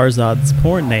actually Farzad's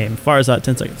porn name. Farzad,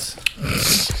 10 seconds.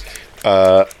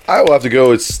 I will have to go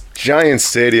with Giant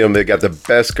Stadium. They got the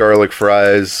best garlic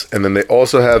fries, and then they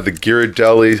also have the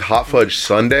Ghirardelli hot fudge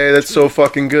sundae that's so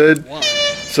fucking good.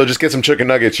 So just get some chicken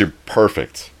nuggets. You're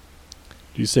perfect.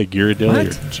 you say Ghirardelli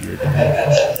or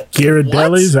Ghirardelli?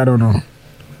 Ghirardelli's? I don't know.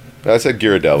 I said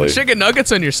Ghirardelli. Chicken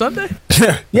nuggets on your Sunday?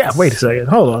 Yeah, wait a second.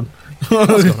 Hold on.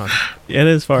 What's going on? It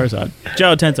is Farzad.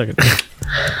 Joe, 10 seconds.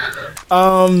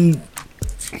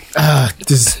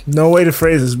 There's no way to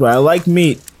phrase this, but I like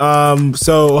meat.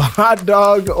 So hot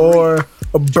dog or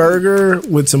a burger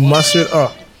with some mustard.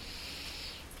 Oh,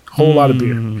 whole lot of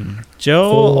beer. Joe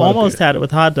Whole lot of almost beer. had it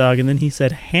with hot dog, and then he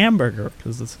said hamburger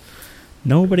because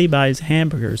nobody buys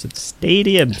hamburgers at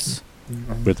stadiums.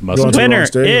 With Going mustard. to the Winner wrong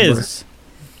stadium, is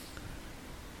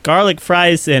garlic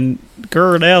fries and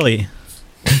Ghirardelli.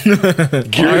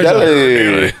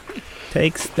 Ghirardelli.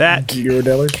 Takes that.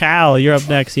 Ghirardelli. Cal, you're up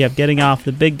next. You have getting off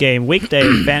the big game weekday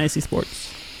fantasy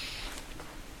sports.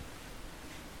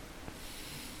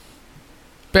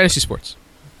 Fantasy sports.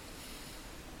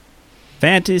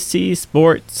 Fantasy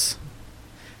sports.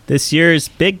 This year's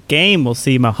big game will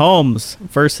see Mahomes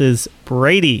versus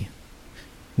Brady.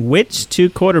 Which two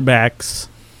quarterbacks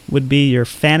would be your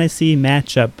fantasy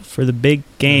matchup for the big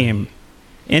game?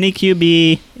 Any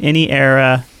QB, any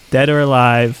era, dead or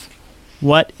alive.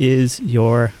 What is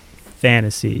your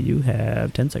fantasy? You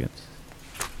have 10 seconds.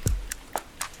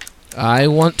 I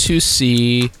want to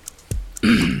see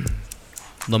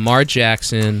Lamar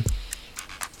Jackson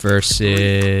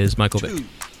versus Michael Vick.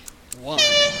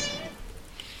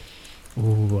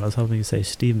 Ooh, I was hoping you say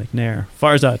Steve McNair.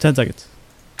 Farzad, 10 seconds.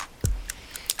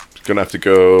 Gonna have to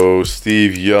go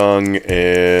Steve Young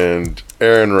and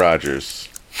Aaron Rodgers.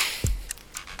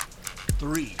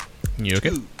 3, You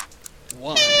okay? 2,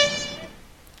 1.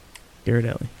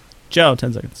 Ghirardelli. Joe,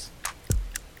 10 seconds.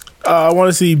 I want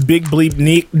to see Big Bleep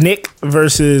Nick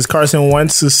versus Carson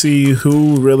Wentz to see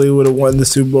who really would have won the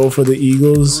Super Bowl for the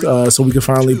Eagles, so we can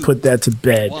finally put that to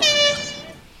bed.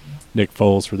 Nick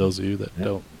Foles, for those of you that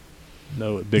don't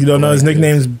know what Big You don't know his Bleep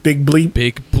nickname's Big Bleep?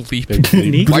 Big bleep. Big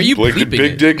Bleep. Why are you Big, bleeping Big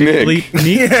it? Dick Nick. Bleep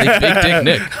Nick? Big Dick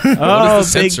Nick. Oh, What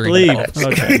is the big censoring bleep.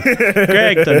 involved? Okay.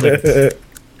 Greg, 10 seconds.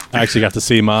 I actually got to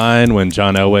see mine when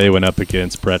John Elway went up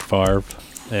against Brett Favre,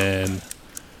 and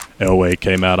Elway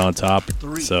came out on top.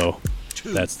 So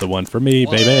that's the one for me,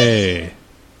 baby.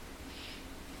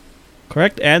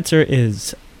 Correct answer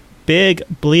is Big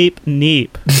Bleep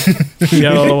Neep.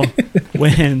 Joe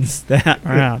wins that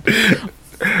round.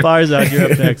 Farzad,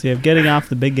 you're up next. You have getting off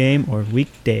the big game or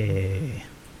weekday.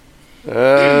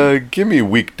 Give me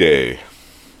weekday.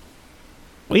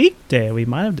 Weekday. We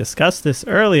might have discussed this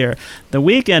earlier. The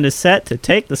weekend is set to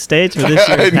take the stage for this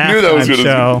year's I knew that was halftime gonna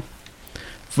show.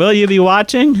 Will you be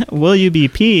watching? Will you be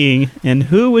peeing? And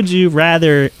who would you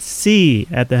rather see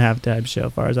at the halftime show?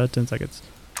 Farzad, 10 seconds.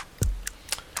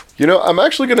 You know, I'm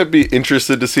actually going to be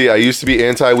interested to see. I used to be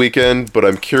anti-weekend, but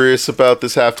I'm curious about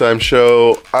this halftime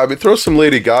show. I mean, throw some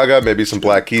Lady Gaga, maybe some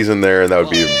Black Keys in there, and that would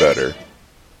be even better.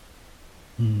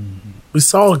 We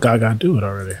saw Gaga do it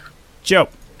already. Joe.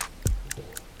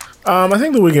 I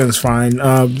think the weekend is fine.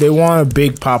 They want a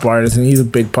big pop artist, and he's a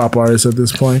big pop artist at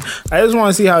this point. I just want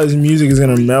to see how his music is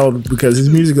going to meld, because his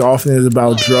music often is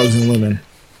about drugs and women.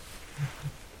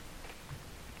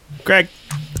 Greg.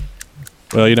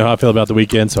 Well, you know how I feel about the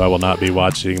weekend, so I will not be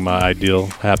watching. My ideal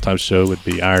halftime show would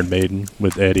be Iron Maiden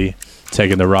with Eddie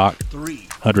taking the rock,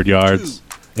 100 yards,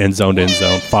 end zone to end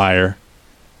zone, fire.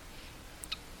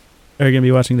 Are you going to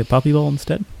be watching the Puppy Bowl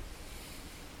instead?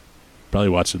 Probably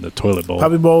watching the Toilet Bowl.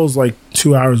 Puppy Bowl is like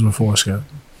 2 hours before, Scott.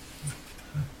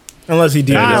 Unless he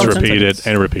did And it. it's repeated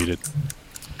and repeated.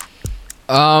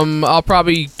 I'll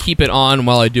probably keep it on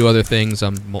while I do other things. I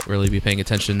won't really be paying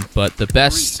attention. But the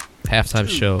best halftime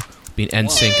show will be an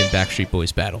NSYNC and Backstreet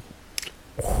Boys battle.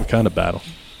 What kind of battle?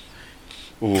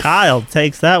 Oof. Kyle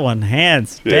takes that one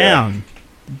hands down.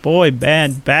 Boy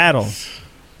band battle.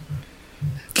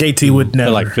 KT would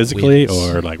never. Like physically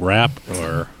or like rap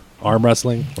or arm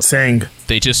wrestling? Sing.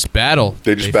 They just battle.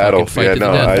 They just battle. fucking fight Yeah, to the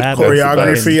no. death. That's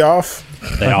Choreography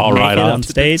off. They all ride Naked on. on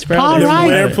stage, bro. The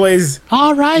winner plays.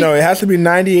 All right. No, it has to be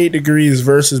 98 degrees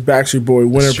versus Backstreet Boy.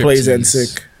 Winner plays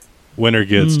Striptease. NSYNC. Winner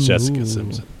gets Jessica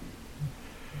Simpson.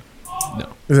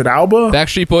 Is it Alba?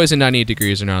 Backstreet Boys and 98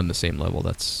 Degrees are not on the same level.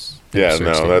 That's Yeah,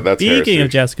 no, that's Speaking heresy. of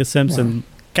Jessica Simpson,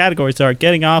 categories are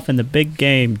getting off in the big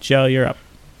game. Joe, you're up.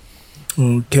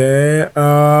 Okay.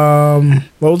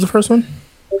 What was the first one?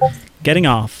 Getting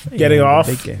off. Getting in the off.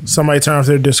 Big game. Somebody turn off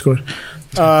their Discord.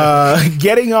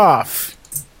 Getting off.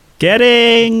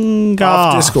 Getting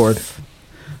off. Discord.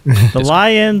 The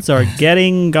Lions are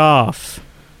getting off.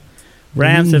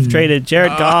 Rams have traded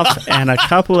Jared Goff and a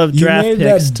couple of You draft made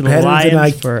picks that to the better than I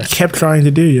Lions for kept trying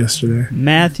to do yesterday.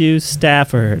 Matthew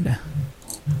Stafford.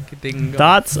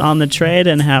 Thoughts on the trade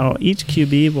and how each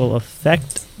QB will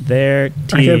affect their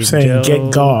team? I kept saying, Joe,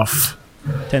 get Goff.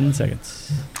 10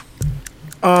 seconds.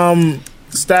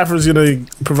 Stafford's going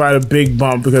to provide a big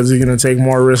bump because he's going to take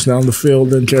more risks down the field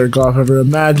than Jared Goff ever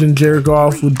imagined. Jared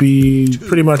Goff would be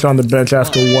pretty much on the bench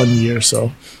after 1 year,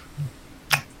 so.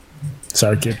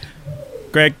 Sorry, kid.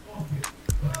 Greg.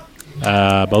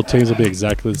 Both teams will be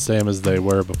exactly the same as they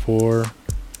were before.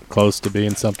 Close to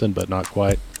being something, but not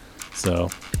quite. So,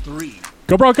 3.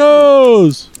 Go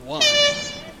Broncos! 1.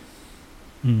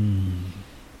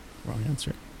 Wrong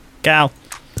answer. Cal.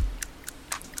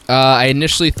 I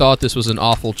initially thought this was an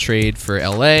awful trade for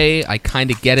LA. I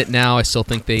kind of get it now. I still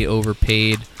think they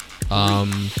overpaid.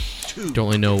 Don't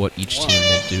really know what each team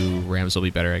will do. Rams will be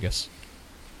better, I guess.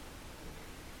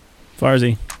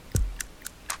 Farzy.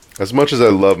 As much as I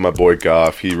love my boy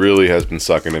Goff, he really has been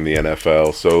sucking in the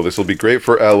NFL. So this will be great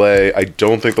for LA. I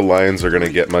don't think the Lions are going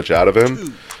to get much out of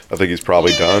him. I think he's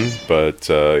probably done. But,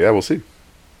 yeah, we'll see.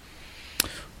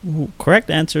 Ooh, correct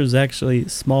answer is actually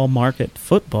small market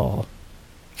football.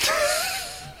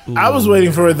 I was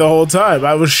waiting for it the whole time.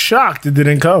 I was shocked it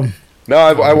didn't come. No,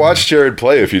 I watched Jared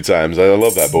play a few times. I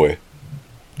love that boy.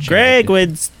 Greg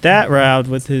wins that round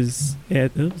with his...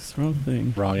 oops, wrong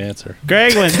thing. Wrong answer.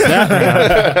 Greg wins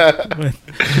that round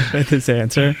with his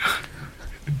answer.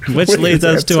 Which leads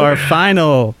us to our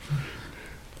final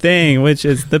thing, which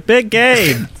is the big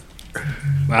game.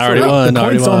 I already won. The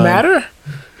points don't matter?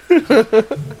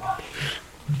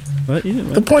 What?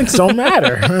 The points don't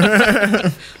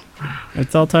matter.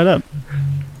 It's all tied up.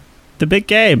 The big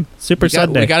game, Super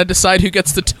Sunday. We got to decide who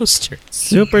gets the toaster.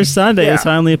 Super Sunday is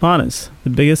finally upon us. The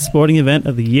biggest sporting event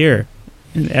of the year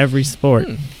in every sport.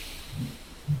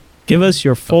 Give us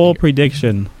your full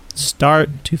prediction,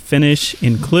 start to finish,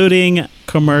 including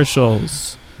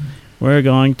commercials. We're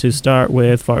going to start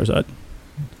with Farzad.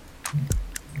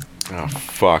 Oh,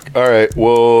 fuck. All right,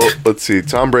 well, let's see.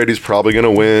 Tom Brady's probably going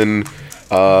to win.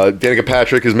 Danica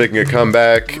Patrick is making a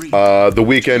comeback. The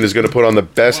Weeknd is going to put on the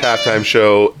best halftime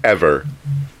show ever.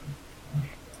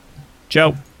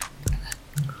 Joe.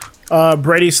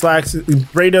 Brady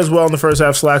does well in the first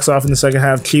half, slacks off in the second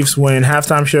half. Chiefs win.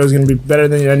 Halftime show is going to be better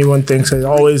than anyone thinks. It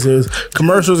always is.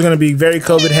 Commercial is going to be very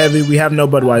COVID heavy. We have no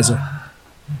Budweiser.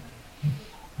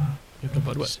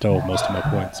 Stole most of my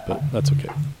points, but that's okay.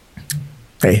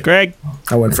 Hey, Greg.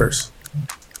 I went first.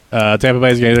 Tampa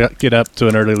Bay's going to get up to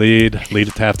an early lead at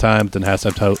halftime. Then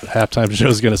halftime show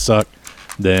is going to suck.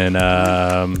 Then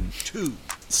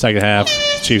second half,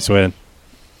 Chiefs win.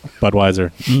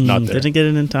 Budweiser, not there. Didn't get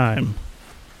it in time.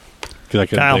 Because I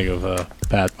couldn't think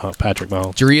of Patrick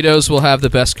Mahomes. Doritos will have the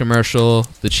best commercial.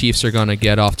 The Chiefs are going to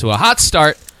get off to a hot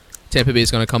start. Tampa Bay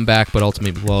is going to come back, but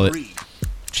ultimately blow it.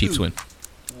 Chiefs win.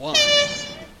 1.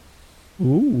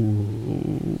 Ooh.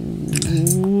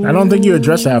 I don't think you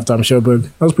addressed the halftime show, but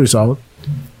that was pretty solid.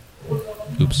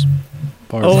 Oops.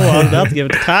 Oh, I was about to give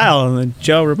it to Kyle, and then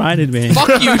Joe reminded me. Fuck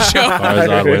you, Joe.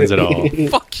 Farzad wins it all.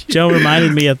 Fuck you. Joe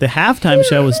reminded me of the halftime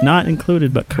show was not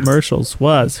included, but commercials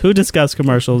was. Who discussed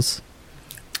commercials?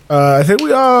 I think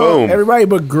we all, Boom. everybody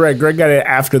but Greg. Greg got it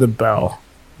after the bell.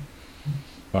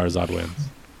 Farzad wins.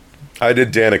 I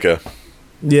did Danica.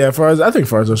 Yeah, I think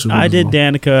Farzad should win. I did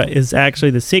Danica is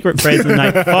actually the secret phrase of the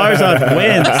night. Farzad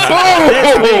wins. This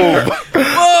week.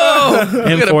 Whoa!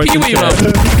 Look at a Pee-wee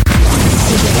moment.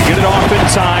 Get it off in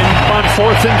time on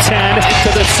 4th and 10 to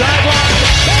the sideline.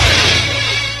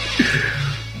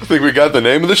 I think we got the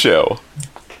name of the show.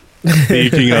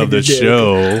 Speaking of the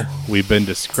show, we've been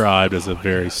described as a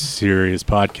very serious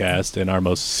podcast, and our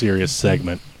most serious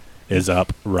segment is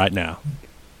up right now.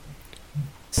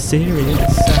 Serious.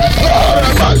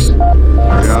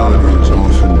 Reality is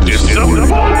often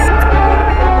distorted.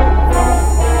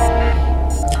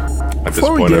 At this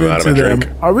Before we point, get I'm out of into a them,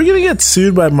 drink. are we going to get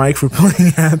sued by Mike for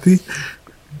playing Happy?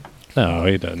 No,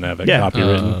 he doesn't have it Yeah.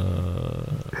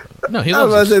 copywritten. No, he I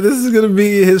was loves about to us. say, this is going to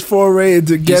be his foray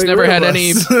into He's getting never rid had of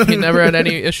any. us. He never had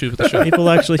any issues with the show. People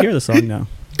actually hear the song now.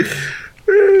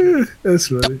 That's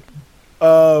funny.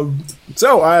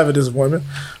 So I have a disappointment.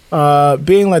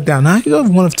 Being let down. Now I can go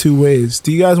one of two ways.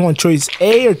 Do you guys want choice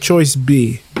A or choice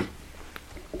B?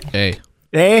 A.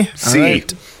 A? C. All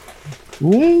right.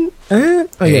 Ooh, okay.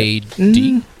 A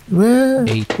D.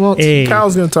 Well, A.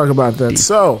 Kyle's going to talk about that.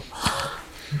 So,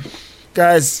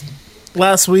 guys,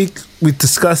 last week we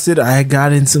discussed it. I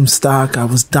got in some stock. I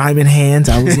was diamond hands.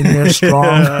 I was in there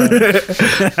strong.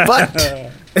 But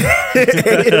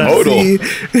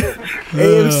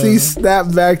AMC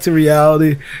snapped back to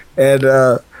reality, and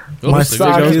my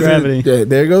stock there goes is gravity.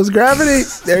 there goes gravity.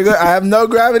 I have no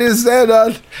gravity to stand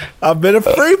on. I've been a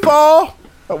free fall.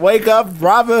 Wake up,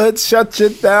 Robinhood shut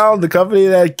shit down. The company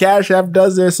that Cash App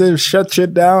does this shut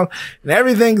shit down. And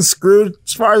everything's screwed.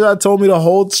 As far as I told me to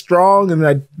hold strong and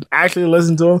I actually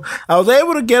listened to him. I was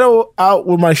able to get out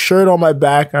with my shirt on my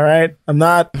back, all right? I'm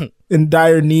not in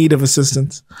dire need of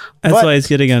assistance. That's why he's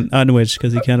getting an unwich,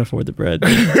 because he can't afford the bread.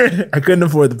 I couldn't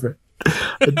afford the bread.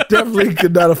 I definitely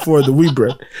could not afford the wheat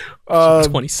bread.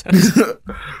 20 cents.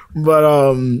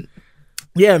 But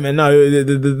yeah, man, no,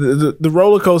 the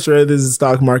roller coaster of this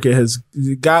stock market has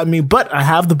got me, but I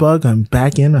have the bug. I'm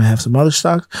back in. I have some other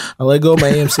stocks. I let go of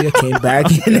my AMC. I came back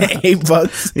in at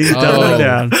 $8. He's doubling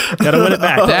down. Gotta win it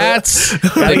back. That's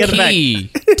the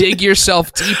key. Dig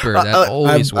yourself deeper. That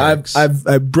always works.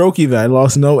 I broke even. I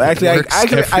lost no. Actually,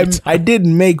 I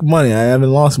didn't make money. I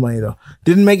haven't lost money though.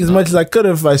 Didn't make as much as I could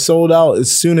have if I sold out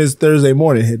as soon as Thursday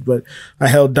morning hit. But I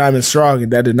held diamond strong,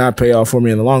 and that did not pay off for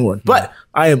me in the long run. But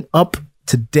I am up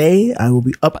today. I will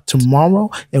be up tomorrow,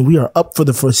 and we are up for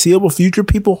the foreseeable future.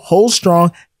 People, hold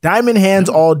strong. Diamond hands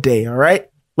all day. All right,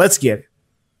 let's get it.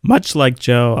 Much like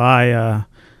Joe, I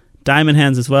diamond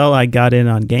hands as well. I got in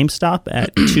on GameStop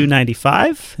at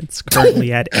 $2.95. It's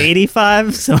currently at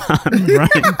 $85, so I'm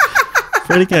running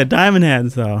pretty good. Diamond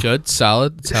hands, though. Good,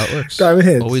 solid. That's how it works. Diamond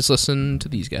hands. Always listen to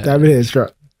these guys. Diamond hands,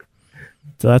 truck.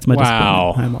 So that's my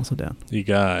Wow. disappointment. I'm also down. You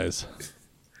guys,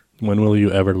 when will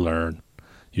you ever learn?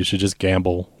 You should just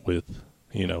gamble with,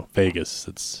 Vegas.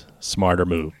 It's a smarter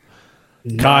move.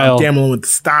 Kyle, gambling with the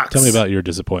stocks. Tell me about your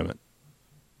disappointment.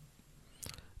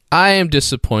 I am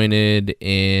disappointed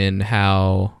in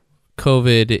how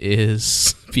COVID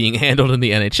is being handled in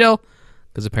the NHL,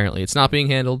 because apparently it's not being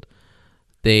handled.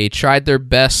 They tried their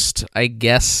best, I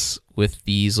guess, with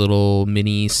these little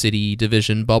mini city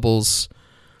division bubbles,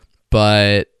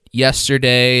 but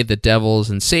yesterday the Devils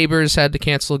and Sabres had to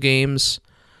cancel games.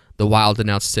 The Wild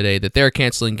announced today that they're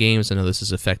canceling games. I know this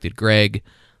has affected Greg.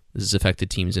 This has affected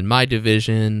teams in my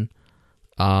division.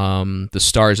 The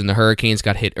Stars and the Hurricanes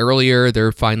got hit earlier.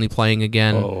 They're finally playing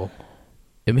again. Oh.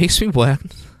 It makes me want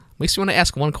to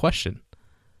ask one question.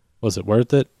 Was it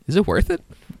worth it? Is it worth it?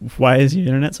 Why is your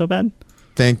internet so bad?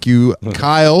 Thank you,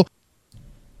 Kyle.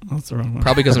 That's the wrong one.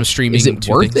 Probably because I'm streaming. Is it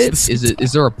worth it?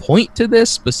 Is there a point to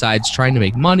this besides trying to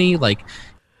make money? Like,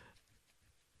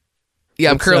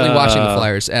 yeah, I'm currently watching the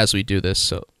Flyers as we do this.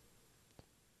 So,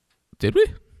 did we?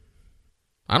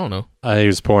 I don't know. He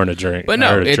was pouring a drink. But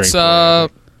no, it's oh,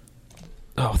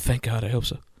 thank God. I hope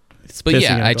so. But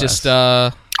yeah, I just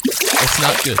it's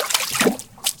not good.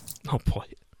 Oh boy.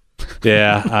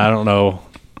 Yeah, I don't know.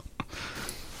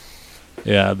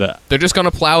 Yeah, they're just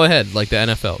gonna plow ahead like the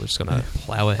NFL. They're just gonna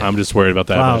plow ahead. I'm just worried about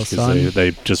that Wow, much because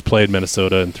they just played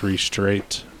Minnesota in 3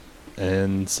 straight,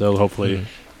 and so hopefully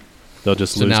they'll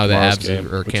just lose. So now the tomorrow's Avs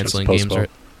game, are which canceling was games, right?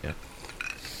 Yeah.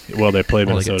 Well, they played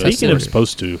Minnesota. They're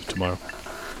supposed to tomorrow.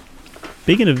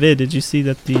 Speaking of vid, did you see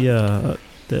that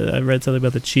I read something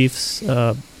about the Chiefs,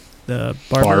 the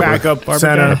barber backup barber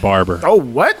center. guy? The barber. Oh,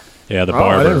 what? Yeah, the Oh, I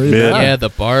barber. didn't read that. Yeah, the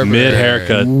barber. Mid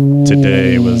haircut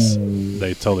today was.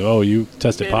 They told him, "Oh, you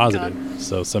tested positive."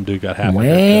 So some dude got half a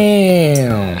haircut.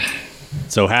 Wow.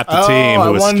 So half the team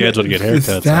who was wonder scheduled to get if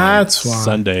haircuts that's on why.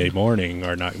 Sunday morning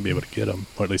are not going to be able to get them,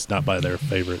 or at least not by their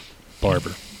favorite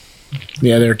barber.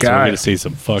 Yeah, they're So we're guy. going to see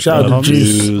some fucked Shout out up to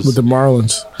Juice news. with the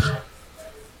Marlins.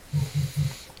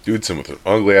 Dude, some with an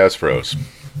ugly ass froze.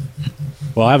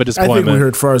 Well, I have a I disappointment. think we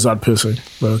heard Farzad pissing,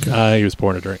 but okay. He was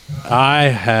pouring a drink. I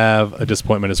have a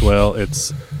disappointment as well.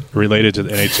 It's related to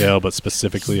the NHL, but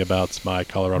specifically about my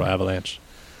Colorado Avalanche.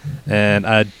 And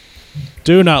I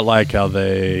do not like how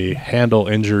they handle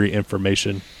injury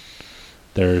information.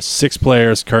 There's 6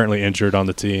 players currently injured on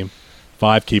the team,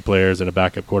 5 key players, and a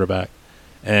backup quarterback.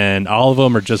 And all of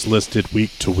them are just listed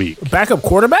week to week. Backup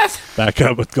quarterback?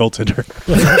 Backup with goaltender.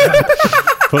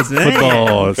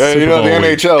 Football. Yeah, you know the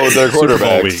NHL with their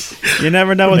quarterbacks. You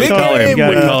never know what We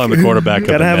call him the quarterback.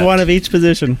 Gotta have one of each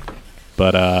position.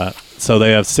 But so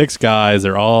they have 6 guys.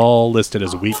 They're all listed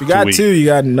as week If you to got week. 2, you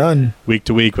got none. Week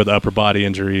to week with upper body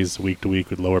injuries, week to week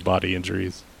with lower body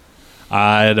injuries.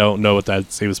 I don't know what that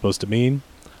was supposed to mean.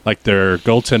 Like their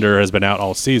goaltender has been out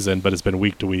all season, but it's been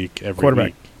week to week every Quarterback.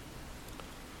 week.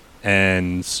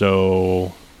 And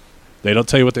so they don't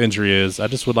tell you what the injury is. I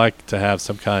just would like to have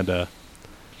some kind of,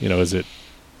 is it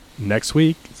next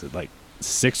week? Is it like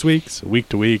 6 weeks? Week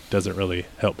to week doesn't really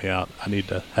help me out. I need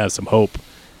to have some hope.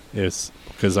 Is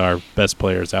because our best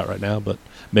player is out right now, but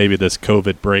maybe this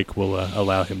COVID break will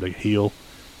allow him to heal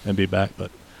and be back. But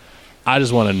I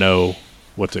just want to know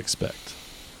what to expect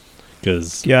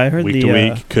because I heard week to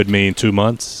week could mean 2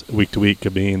 months. Week to week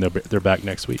could mean they're back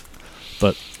next week.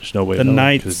 But there's no way The to know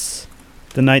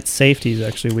Knights safety is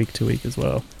actually week to week as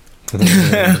well.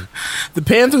 The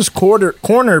Panthers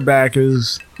cornerback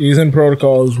he's in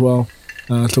protocol as well.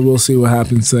 So we'll see what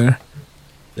happens there.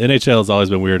 The NHL has always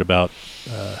been weird about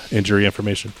injury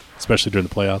information, especially during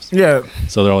the playoffs. Yeah.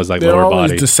 So they're always like They're lower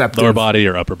always body, deceptive. lower body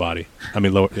or upper body. I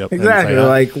mean, lower. Yep, Exactly. And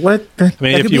Like what? I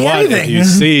mean, if you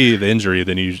see the injury,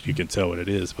 then you can tell what it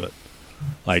is. But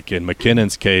like in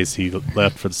McKinnon's case, he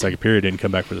left for the second period, didn't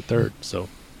come back for the third. So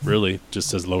really, just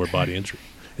says lower body injury.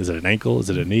 Is it an ankle? Is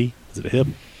it a knee? Is it a hip?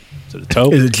 Is it a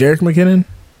toe? Is it Jerick McKinnon?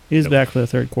 He's back for the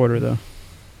third quarter, though.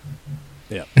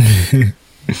 Yeah.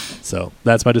 So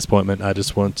that's my disappointment. I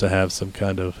just want to have some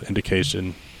kind of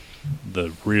indication,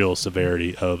 the real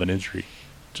severity of an injury,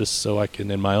 just so I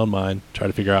can, in my own mind, try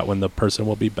to figure out when the person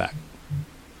will be back.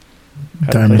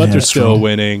 But they're still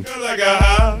winning. Stories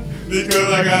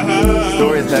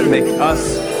that make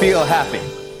us feel happy.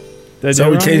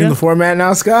 So we're changing the format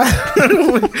now, Scott?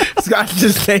 Scott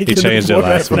just changed He changed it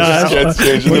last week.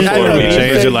 He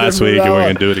changed it last week, and we're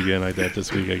going to do it again like that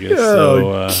this week, I guess.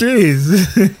 Oh,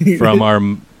 jeez.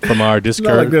 From our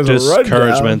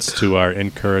discouragements to our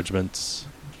encouragements.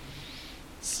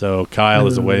 So Kyle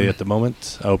is away at the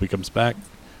moment. I hope he comes back.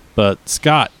 But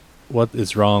Scott, what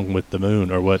is wrong with the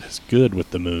moon, or what is good with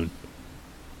the moon?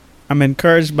 I'm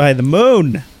encouraged by the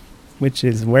moon, which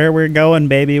is where we're going,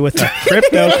 baby, with a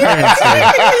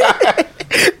cryptocurrency.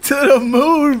 To the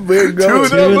moon, we're going.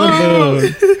 To the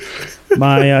moon.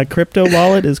 My crypto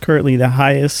wallet is currently the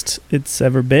highest it's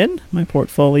ever been. My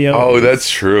portfolio. Oh, that's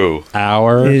true.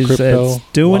 Crypto it's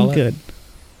doing wallet? good.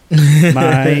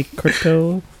 My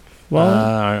crypto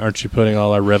wallet. Aren't you putting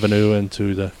all our revenue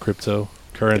into the cryptocurrency?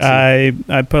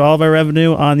 I put all of our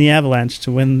revenue on the Avalanche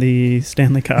to win the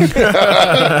Stanley Cup.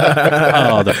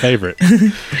 Oh, the favorite.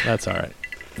 That's all right.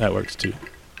 That works too.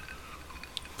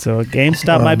 So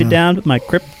GameStop might be down, but my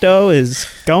crypto is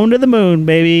going to the moon,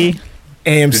 baby.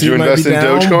 AMC Did you might invest be in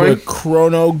down, Dogecoin? but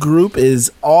Chrono Group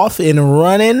is off and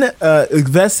running.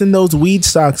 Invest in those weed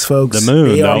stocks, folks. The moon,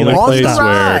 They the are only on place the where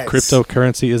rise.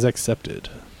 cryptocurrency is accepted.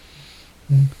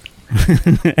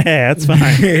 Yeah, that's fine.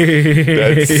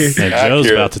 That's And Joe's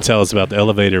accurate. about to tell us about the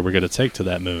elevator we're going to take to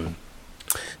that moon.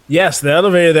 Yes, the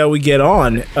elevator that we get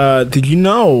on. Did you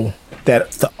know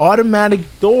that the automatic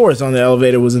doors on the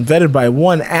elevator was invented by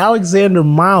one Alexander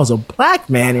Miles, a black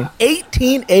man, in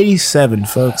 1887,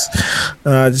 folks?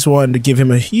 I just wanted to give him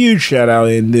a huge shout out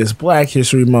in this Black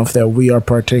History Month that we are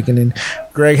partaking in.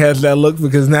 Greg has that look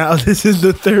because now this is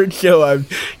the third show I'm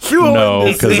showing.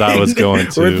 No, because I was going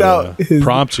to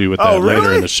prompt you with that later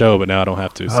really? in the show, but now I don't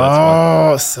have to. So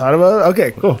that's son of a...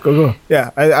 Okay, cool.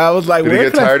 Yeah, I was like... Did he where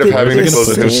get can I tired of fit having to this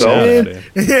close it himself? in?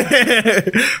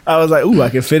 I was like, ooh, I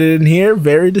can fit it in here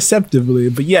very deceptively.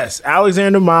 But yes,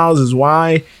 Alexander Miles is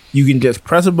why you can just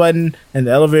press a button and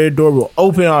the elevator door will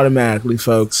open automatically,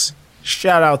 folks.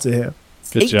 Shout out to him.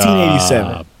 Good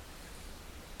 1887. job.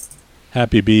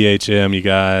 Happy BHM, you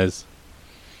guys.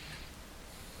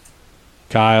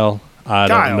 Kyle, I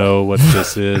don't know what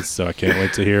this is, so I can't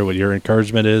wait to hear what your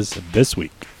encouragement is this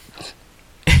week.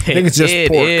 I think it's just It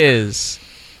pork. is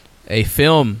a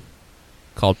film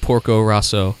called Porco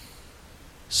Rosso.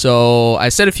 So I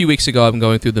said a few weeks ago I'm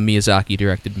going through the Miyazaki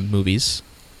directed movies.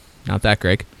 Not that,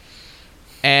 Greg.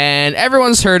 And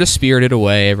everyone's heard of Spirited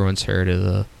Away. Everyone's heard of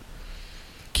the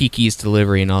Kiki's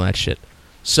Delivery and all that shit.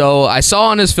 So I saw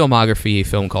on his filmography a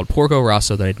film called Porco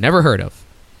Rosso that I'd never heard of.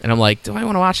 And I'm like, do I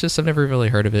want to watch this? I've never really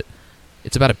heard of it.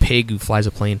 It's about a pig who flies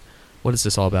a plane. What is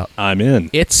this all about? I'm in.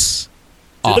 It's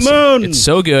To awesome. the moon! It's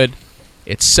so good.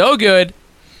 It's so good.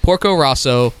 Porco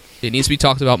Rosso. It needs to be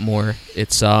talked about more.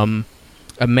 It's a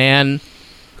man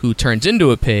who turns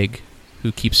into a pig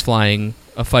who keeps flying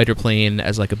a fighter plane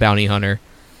as like a bounty hunter.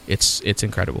 It's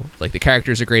incredible. Like the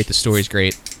characters are great. The story's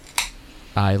great.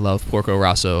 I love Porco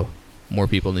Rosso. More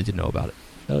people need to know about it.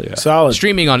 Hell yeah. Solid.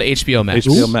 Streaming on HBO Max.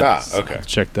 HBO Max. Okay.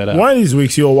 Check that out. One of these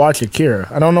weeks you'll watch Akira.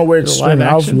 I don't know where it's Is it live streaming.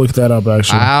 I'll action? look that up,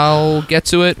 actually. I'll get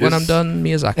to it when Is- I'm done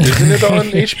Miyazaki. Isn't it on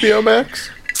HBO Max?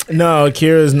 No,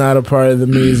 Akira is not a part of the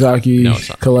Miyazaki No, it's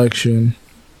not. collection.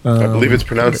 I believe it's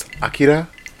pronounced Akira.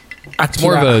 It's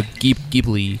more of a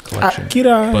Ghibli collection.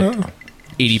 Akira. But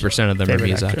 80% of them are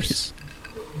Favorite Miyazaki's.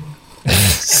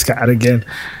 Scott again.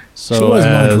 She So was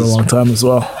known for a as long time as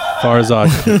well. Farzad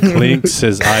clinks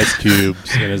his ice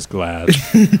cubes in his glass,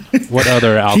 what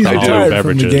other alcoholic retired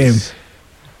from the beverages?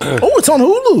 Oh, it's on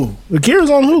Hulu. Akira's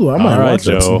on Hulu. I might All right, watch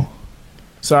that Joe. soon.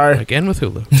 Sorry. Again with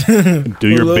Hulu. Do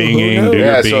your Hulu, binging. Hulu. Do your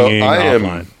Yeah, so binging I am-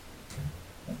 offline.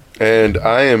 And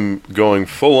I am going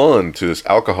full on to this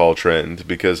alcohol trend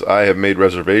because I have made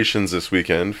reservations this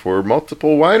weekend for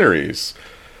multiple wineries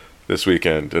this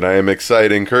weekend. And I am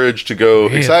excited and encouraged to be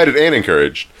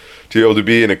able to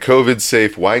be in a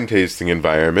COVID-safe wine tasting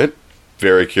environment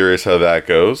very curious how that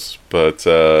goes. But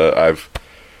I've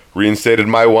reinstated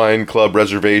my wine club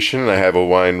reservation. I have a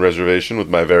wine reservation with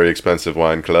my very expensive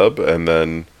wine club, and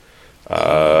then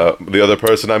the other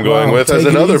person I'm going with has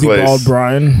another place. Bald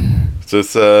Brian.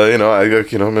 Just I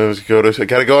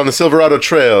gotta go on the Silverado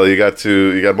Trail. You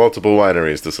got multiple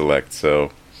wineries to select.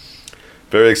 So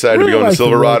very excited to be going to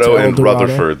Silverado and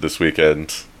Rutherford this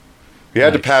weekend. We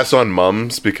had to pass on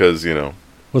Mums because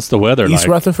What's the weather like? East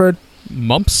Rutherford.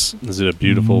 Mumps. Is it a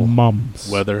beautiful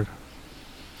weather?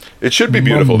 It should be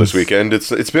beautiful this weekend.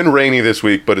 It's been rainy this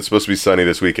week, but it's supposed to be sunny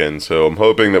this weekend. So I'm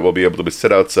hoping that we'll be able to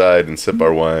sit outside and sip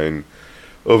our wine,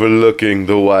 overlooking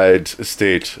the wide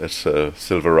estate at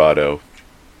Silverado.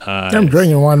 I'm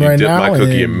drinking one right now. You dip my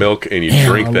cookie in milk and you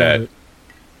drink that.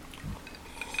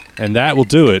 And that will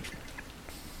do it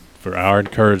for our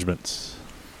encouragements.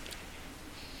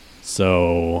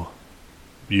 So,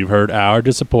 you've heard our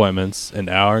disappointments and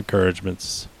our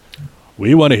encouragements.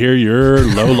 We want to hear your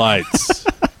lowlights.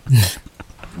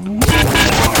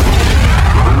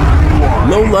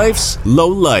 Low life's low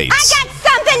lights. I got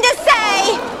something to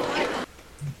say.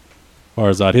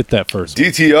 Farzad, hit that first.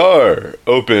 DTR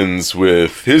opens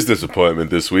with his disappointment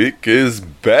this week is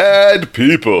Bad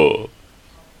People.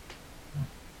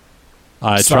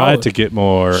 I tried to get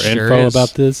more info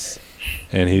about this,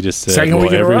 and he just said,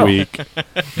 every week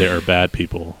there are bad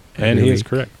people. And he is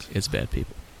correct. It's bad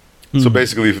people. So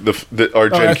basically, our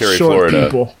Jen Carey, Florida.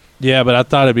 People. Yeah, but I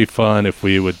thought it'd be fun if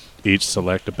we would each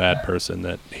select a bad person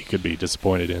that he could be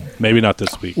disappointed in. Maybe not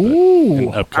this week, but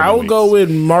in upcoming I'll weeks. go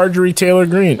with Marjorie Taylor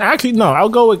Greene. Actually, no, I'll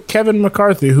go with Kevin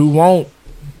McCarthy, who won't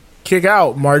kick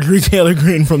out Marjorie Taylor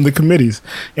Greene from the committees,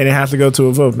 and it has to go to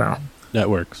a vote now. That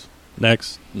works.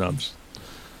 Next. No,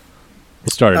 we'll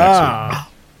start it next week.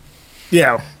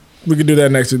 Yeah, we could do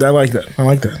that next week. I like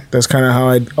that. That's kind of how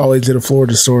I always did a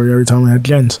Florida story every time I had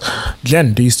Jen's.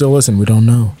 Jen, do you still listen? We don't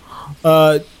know.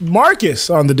 Marcus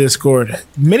on the Discord.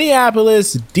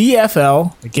 Minneapolis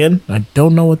DFL, again, I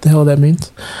don't know what the hell that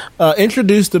means,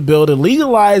 introduced a bill to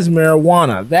legalize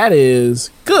marijuana. That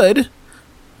is good.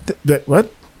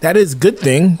 What? That is good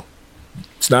thing.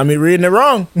 It's not me reading it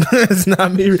wrong. It's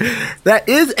not me. That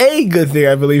is a good thing,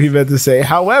 I believe he meant to say.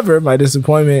 However, my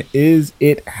disappointment is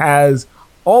it has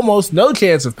almost no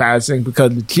chance of passing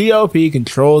because the GOP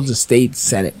controls the state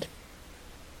Senate.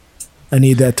 I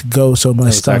need that to go so my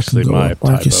stuff actually can go my up.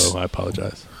 Marcus. typo. I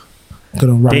apologize.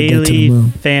 Gonna ride that to the Daily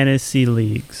moon. fantasy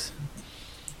leagues.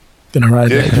 Gonna ride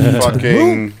Dick that to the moon.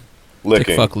 fucking licking.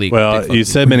 Dick fuck league. Well, Dick fuck you league.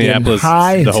 said Minneapolis,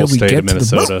 high the whole until we state get of to the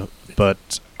Minnesota,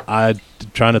 but I'm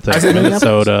trying to think. I said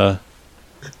Minnesota.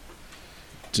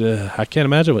 I can't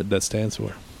imagine what that stands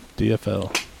for.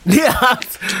 DFL. Yeah,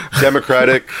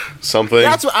 Democratic something.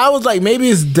 that's what I was like. Maybe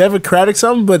it's Democratic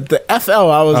something, but the FL,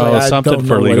 I was like, I something don't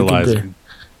for know what it could be. legalizing.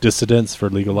 Dissidents for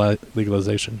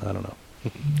legalization. I don't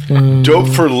know. Dope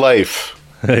for life.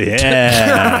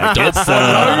 Yeah, get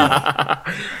some.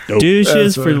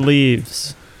 Douches for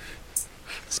leaves.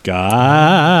 Scott.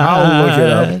 I'll look it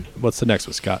up. What's the next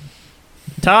one, Scott?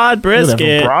 Todd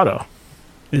Brisket Vibrato.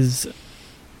 is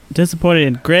disappointed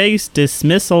in Greg's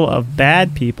dismissal of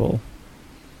bad people.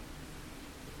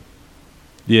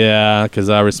 Yeah, because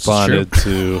I responded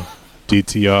to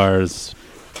DTR's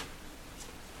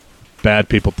bad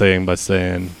people thing by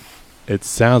saying, it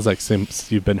sounds like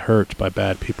you've been hurt by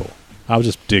bad people. I was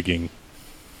just digging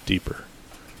deeper.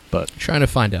 But Trying to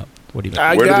find out. What do you mean?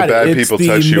 I Where did got the bad it. It's people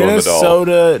touch you on the doll?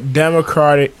 Minnesota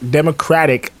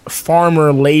Democratic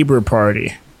Farmer Labor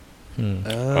Party. I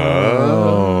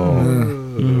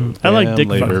like Dick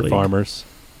labor Fuck League. farmers.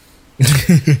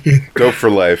 Dope for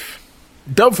life.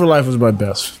 Dope for Life was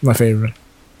my favorite.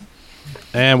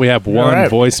 And we have one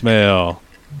right. voicemail.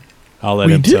 I'll let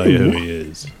him tell you who he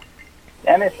is.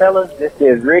 Damn it, fellas, this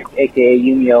is Rick, aka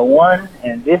Yumio1,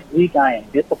 and this week I am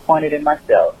disappointed in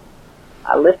myself.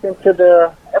 I listened to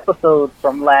the episode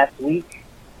from last week,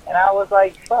 and I was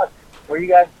like, fuck, were you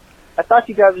guys... I thought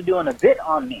you guys were doing a bit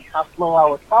on me, how slow I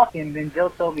was talking, then Joe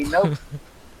told me, nope,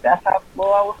 that's how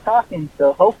slow I was talking,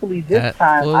 so hopefully this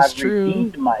time I've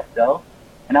redeemed myself,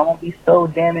 and I won't be so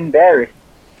damn embarrassed.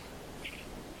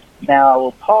 Now I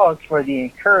will pause for the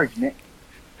encouragement.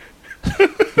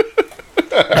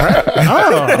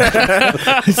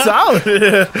 Solid.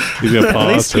 At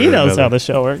least he knows how the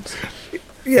show works.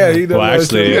 Yeah, he knows. Well,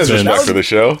 actually, He has respect for the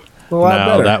show.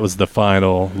 Now that was the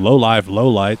final low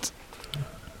light.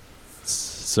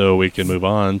 So we can move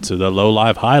on to the low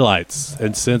live highlights.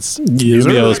 And since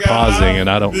Yumio is pausing, and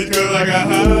I don't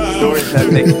Stories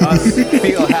that make us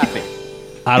feel happy.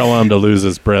 I don't want him to lose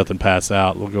his breath and pass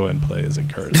out, we'll go ahead and play his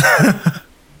encouragement.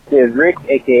 This is Rick,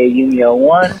 aka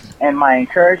Yumio1, and my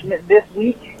encouragement this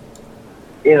week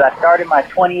is I started my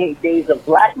 28 Days of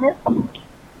Blackness,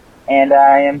 and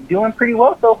I am doing pretty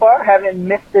well so far. Haven't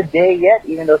missed a day yet,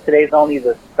 even though today's only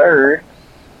the 3rd.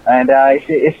 And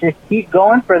it should keep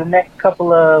going for the next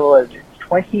couple of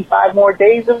 25 more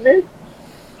days of this.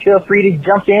 Feel free to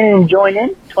jump in and join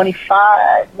in.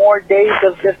 25 more days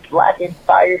of just Black and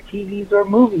Fire TVs or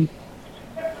movies.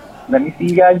 Let me see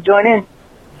you guys join in.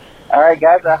 All right,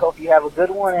 guys, I hope you have a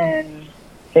good one, and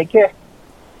take care.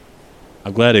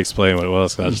 I'm glad he explained what it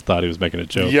was, 'cause I just thought he was making a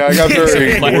joke. Yeah, I got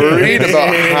very worried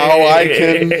about how I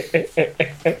can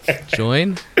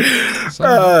join.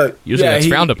 Usually that's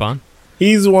frowned upon.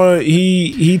 He's one.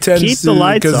 He tends Keep to the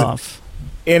lights 'cause off.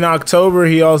 In October,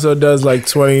 he also does like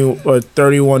 20 or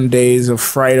 31 days of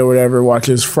fright or whatever.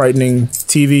 Watches frightening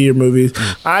TV or movies.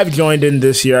 I've joined in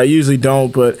this year. I usually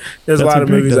don't, but there's a That's lot of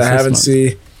what Greg movies does I this haven't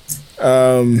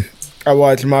month. seen. I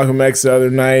watched Malcolm X the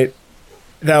other night.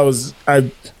 That was a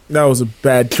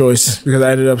bad choice because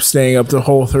I ended up staying up the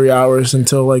whole 3 hours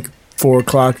until like 4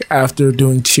 o'clock after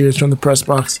doing cheers from the press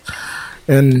box,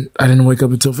 and I didn't wake up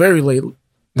until very late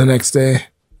the next day.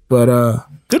 But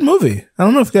good movie. I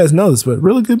don't know if you guys know this, but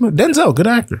really good movie. Denzel, good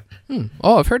actor.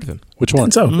 Oh, I've heard of him. Which one?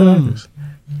 Denzel, good actors.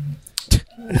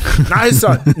 Nice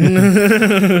son.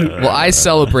 Well, I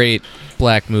celebrate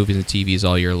black movies and TVs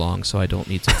all year long, so I don't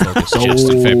need to focus just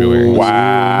in February.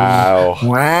 Wow.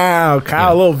 Wow,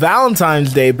 Kyle, a little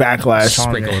Valentine's Day backlash.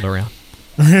 Sprinkle it around.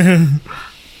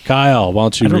 Kyle, why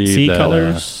don't you I don't read see that,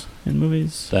 colors in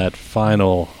movies. that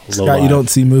final Scott, you don't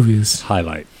see movies.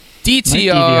 highlight?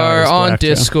 DTR is on black, Joe.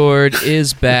 Discord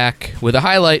is back with a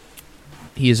highlight.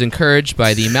 He is encouraged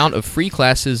by the amount of free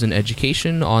classes and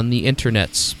education on the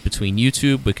internets. Between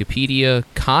YouTube, Wikipedia,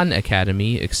 Khan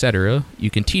Academy, etc., you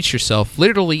can teach yourself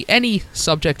literally any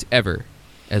subject ever,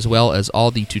 as well as all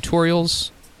the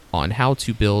tutorials on how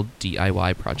to build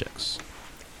DIY projects.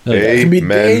 That can be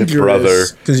Amen, brother.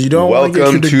 dangerous because you don't want to get your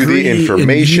Welcome to degree the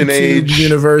information in YouTube age.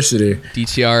 University.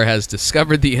 DTR has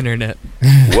discovered the internet.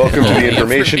 Welcome to the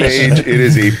information age. It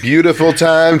is a beautiful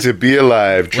time to be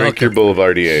alive. Drink your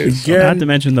Boulevardiers. Again, Not to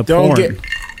mention the don't porn.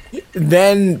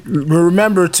 then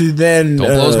remember to then Don't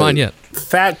blow his mind yet.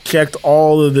 fact checked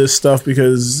all of this stuff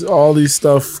because all these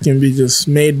stuff can be just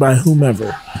made by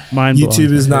whomever. Mind-blowing.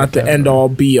 YouTube is not the end all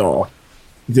be all.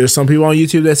 There's some people on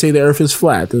YouTube that say the Earth is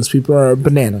flat. Those people are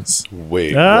bananas.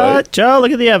 Wait, what? Joe,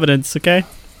 look at the evidence, okay?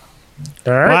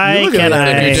 All right, Why you look at can't that.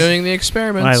 Then I? you're doing the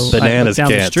experiments. I- Bananas down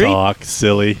the can't street. talk,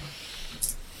 silly.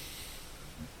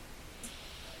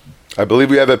 I believe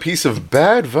we have a piece of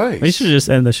bad advice. We should just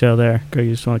end the show there. Greg,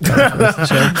 you just want to cut off the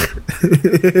show?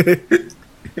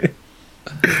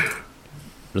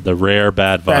 The rare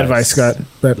bad Bad advice, Scott.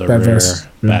 Bad The bad rare advice.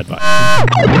 bad advice.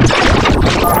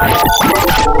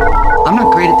 I'm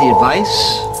not great at the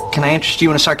advice. Can I interest you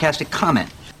in a sarcastic comment?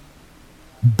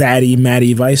 Baddie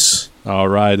Maddie Vice. All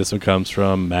right, this one comes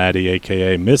from Maddie,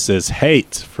 a.k.a. Mrs.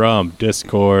 Hate, from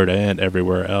Discord and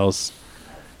everywhere else.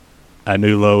 A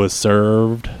new low is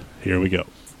served. Here we go.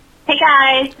 Hey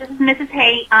guys, this is Mrs.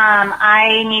 Haight.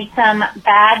 I need some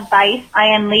bad advice. I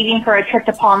am leaving for a trip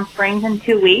to Palm Springs in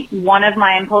 2 weeks. One of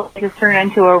my employees has turned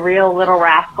into a real little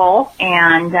rascal,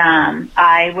 and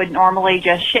I would normally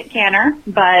just shit can her,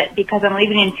 but because I'm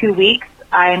leaving in 2 weeks,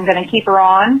 I'm going to keep her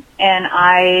on, and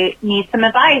I need some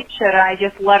advice. Should I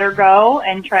just let her go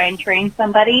and try and train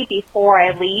somebody before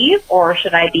I leave, or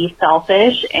should I be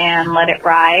selfish and let it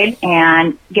ride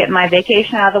and get my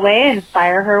vacation out of the way and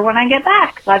fire her when I get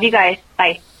back? Love you guys.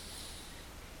 Bye.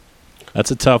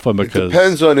 That's a tough one because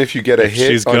Depends on if you get a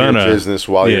hit she's on gonna, your business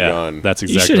while you're yeah, gone. That's You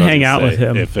exactly should what I was hang gonna out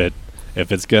with say. him.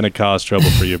 If it's going to cause trouble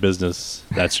for your business,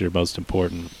 that's your most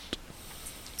important.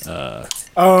 I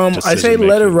say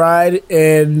let it ride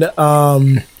and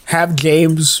have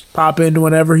James pop in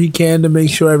whenever he can to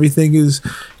make sure everything is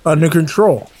under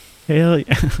control. Hell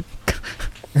yeah.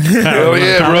 Hell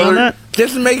yeah, brother.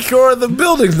 Just to make sure the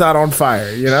building's not on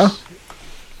fire, you know?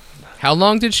 How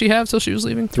long did she have till she was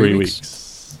leaving? 3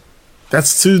 weeks.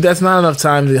 That's not enough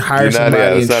time to hire That's somebody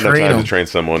not and enough train time them. to train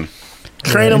someone.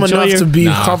 Train them Enjoy enough to be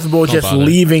Nah, comfortable don't just bother.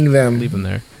 leaving them. Leave them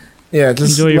there. Yeah,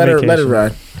 just Enjoy your let it vacation.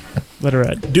 ride. Let her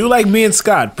ride. Do like me and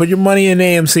Scott. Put your money in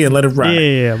AMC and let it ride.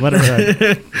 Yeah, let her ride.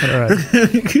 Let her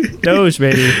ride. Doge,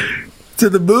 baby. To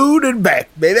the moon and back,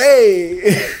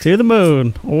 baby. To the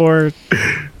moon. Or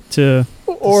to...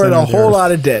 Or in a whole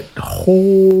lot of debt. A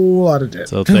whole lot of debt.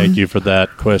 So thank you for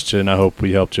that question. I hope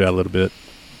we helped you out a little bit.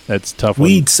 That's a tough one.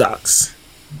 Weed sucks.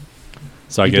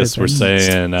 So I You guess did we're that.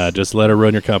 saying just let her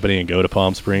run your company and go to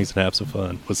Palm Springs and have some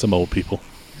fun with some old people.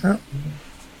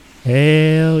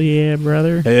 Hell yeah,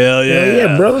 brother. Hell yeah. Hell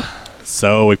yeah, brother.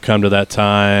 So we've come to that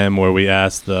time where we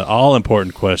ask the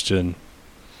all-important question.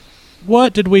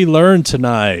 What did we learn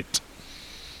tonight,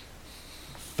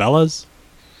 fellas?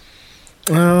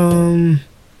 I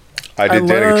did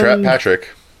Danica Patrick.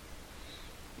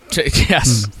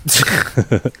 Yes.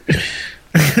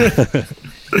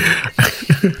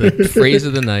 The phrase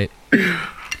of the night.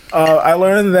 I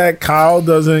learned that Kyle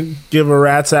doesn't give a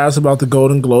rat's ass about the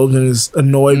Golden Globes and is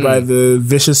annoyed by the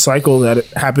vicious cycle that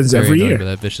happens Very every annoyed year. by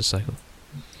that vicious cycle.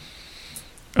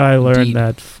 I learned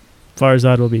that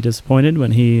Farzad will be disappointed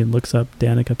when he looks up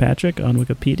Danica Patrick on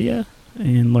Wikipedia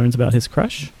and learns about his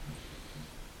crush.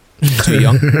 Too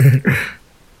young.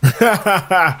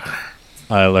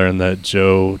 I learned that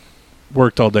Joe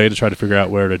worked all day to try to figure out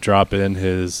where to drop in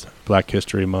his Black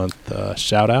History Month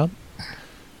shout out.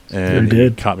 And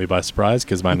he caught me by surprise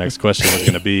because my next question was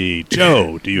going to be,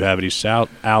 Joe, do you have any shout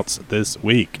outs this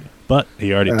week? But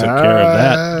he already took care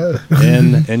of that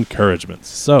in encouragements.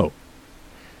 So,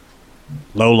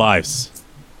 Low Lifes,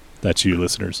 that's you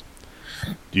listeners.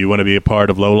 Do you want to be a part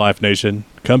of Low Life Nation?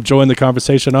 Come join the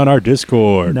conversation on our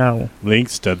Discord. No.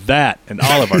 Links to that and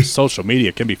all of our social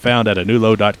media can be found at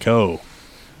anewlow.co.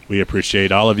 We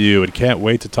appreciate all of you and can't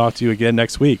wait to talk to you again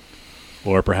next week.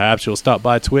 Or perhaps you'll stop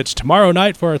by Twitch tomorrow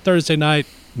night for our Thursday night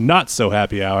not so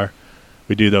happy hour.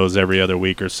 We do those every other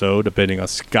week or so, depending on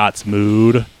Scott's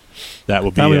mood. That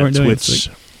will be at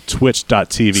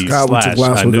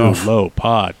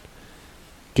twitch.tv/anewlowpod.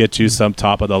 Get you some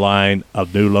top of the line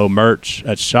of New Low merch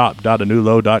at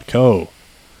shop.anewlow.co.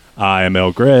 I am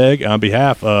El Greg on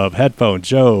behalf of Headphone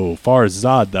Joe,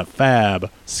 Farzad the Fab,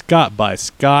 Scott by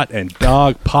Scott, and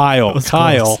Dog Pile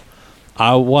Kyle. Close.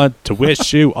 I want to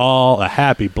wish you all a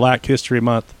happy Black History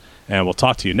Month, and we'll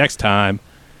talk to you next time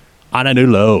on A New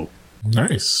Low.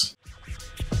 Nice.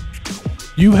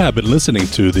 You have been listening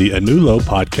to the Anulo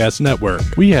Podcast Network.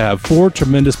 We have 4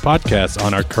 tremendous podcasts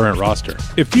on our current roster.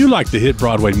 If you like the hit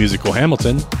Broadway musical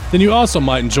Hamilton, then you also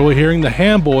might enjoy hearing the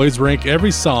Ham Boys rank every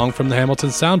song from the Hamilton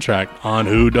soundtrack on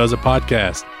Who Does a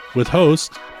Podcast, with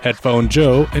hosts Headphone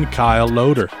Joe and Kyle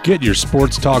Loader. Get your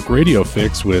sports talk radio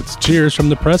fix with Cheers from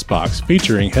the Press Box,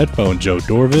 featuring Headphone Joe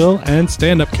Dorville and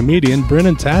stand-up comedian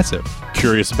Brennan Tassif.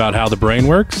 Curious about how the brain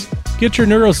works? Get your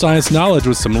neuroscience knowledge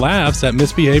with some laughs at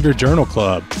Misbehavior Journal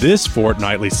Club. This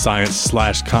fortnightly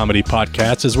science/comedy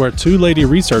podcast is where 2 lady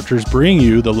researchers bring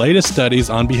you the latest studies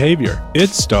on behavior.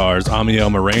 It stars Amiel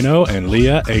Moreno and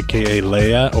Leah, aka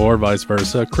Leia, or vice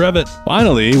versa, Crevitt.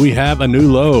 Finally, we have A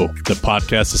New Low, the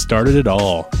podcast that started it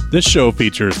all. This show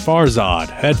features Farzad,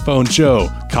 Headphone Joe,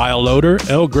 Kyle Loader,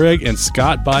 El Greg, and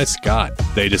Scott by Scott.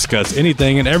 They discuss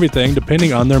anything and everything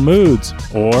depending on their moods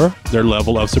or their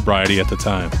level of sobriety at the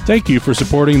time. Thank you for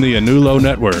supporting the Anulo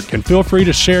Network, and feel free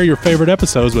to share your favorite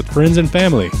episodes with friends and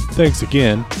family. Thanks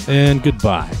again, and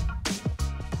goodbye.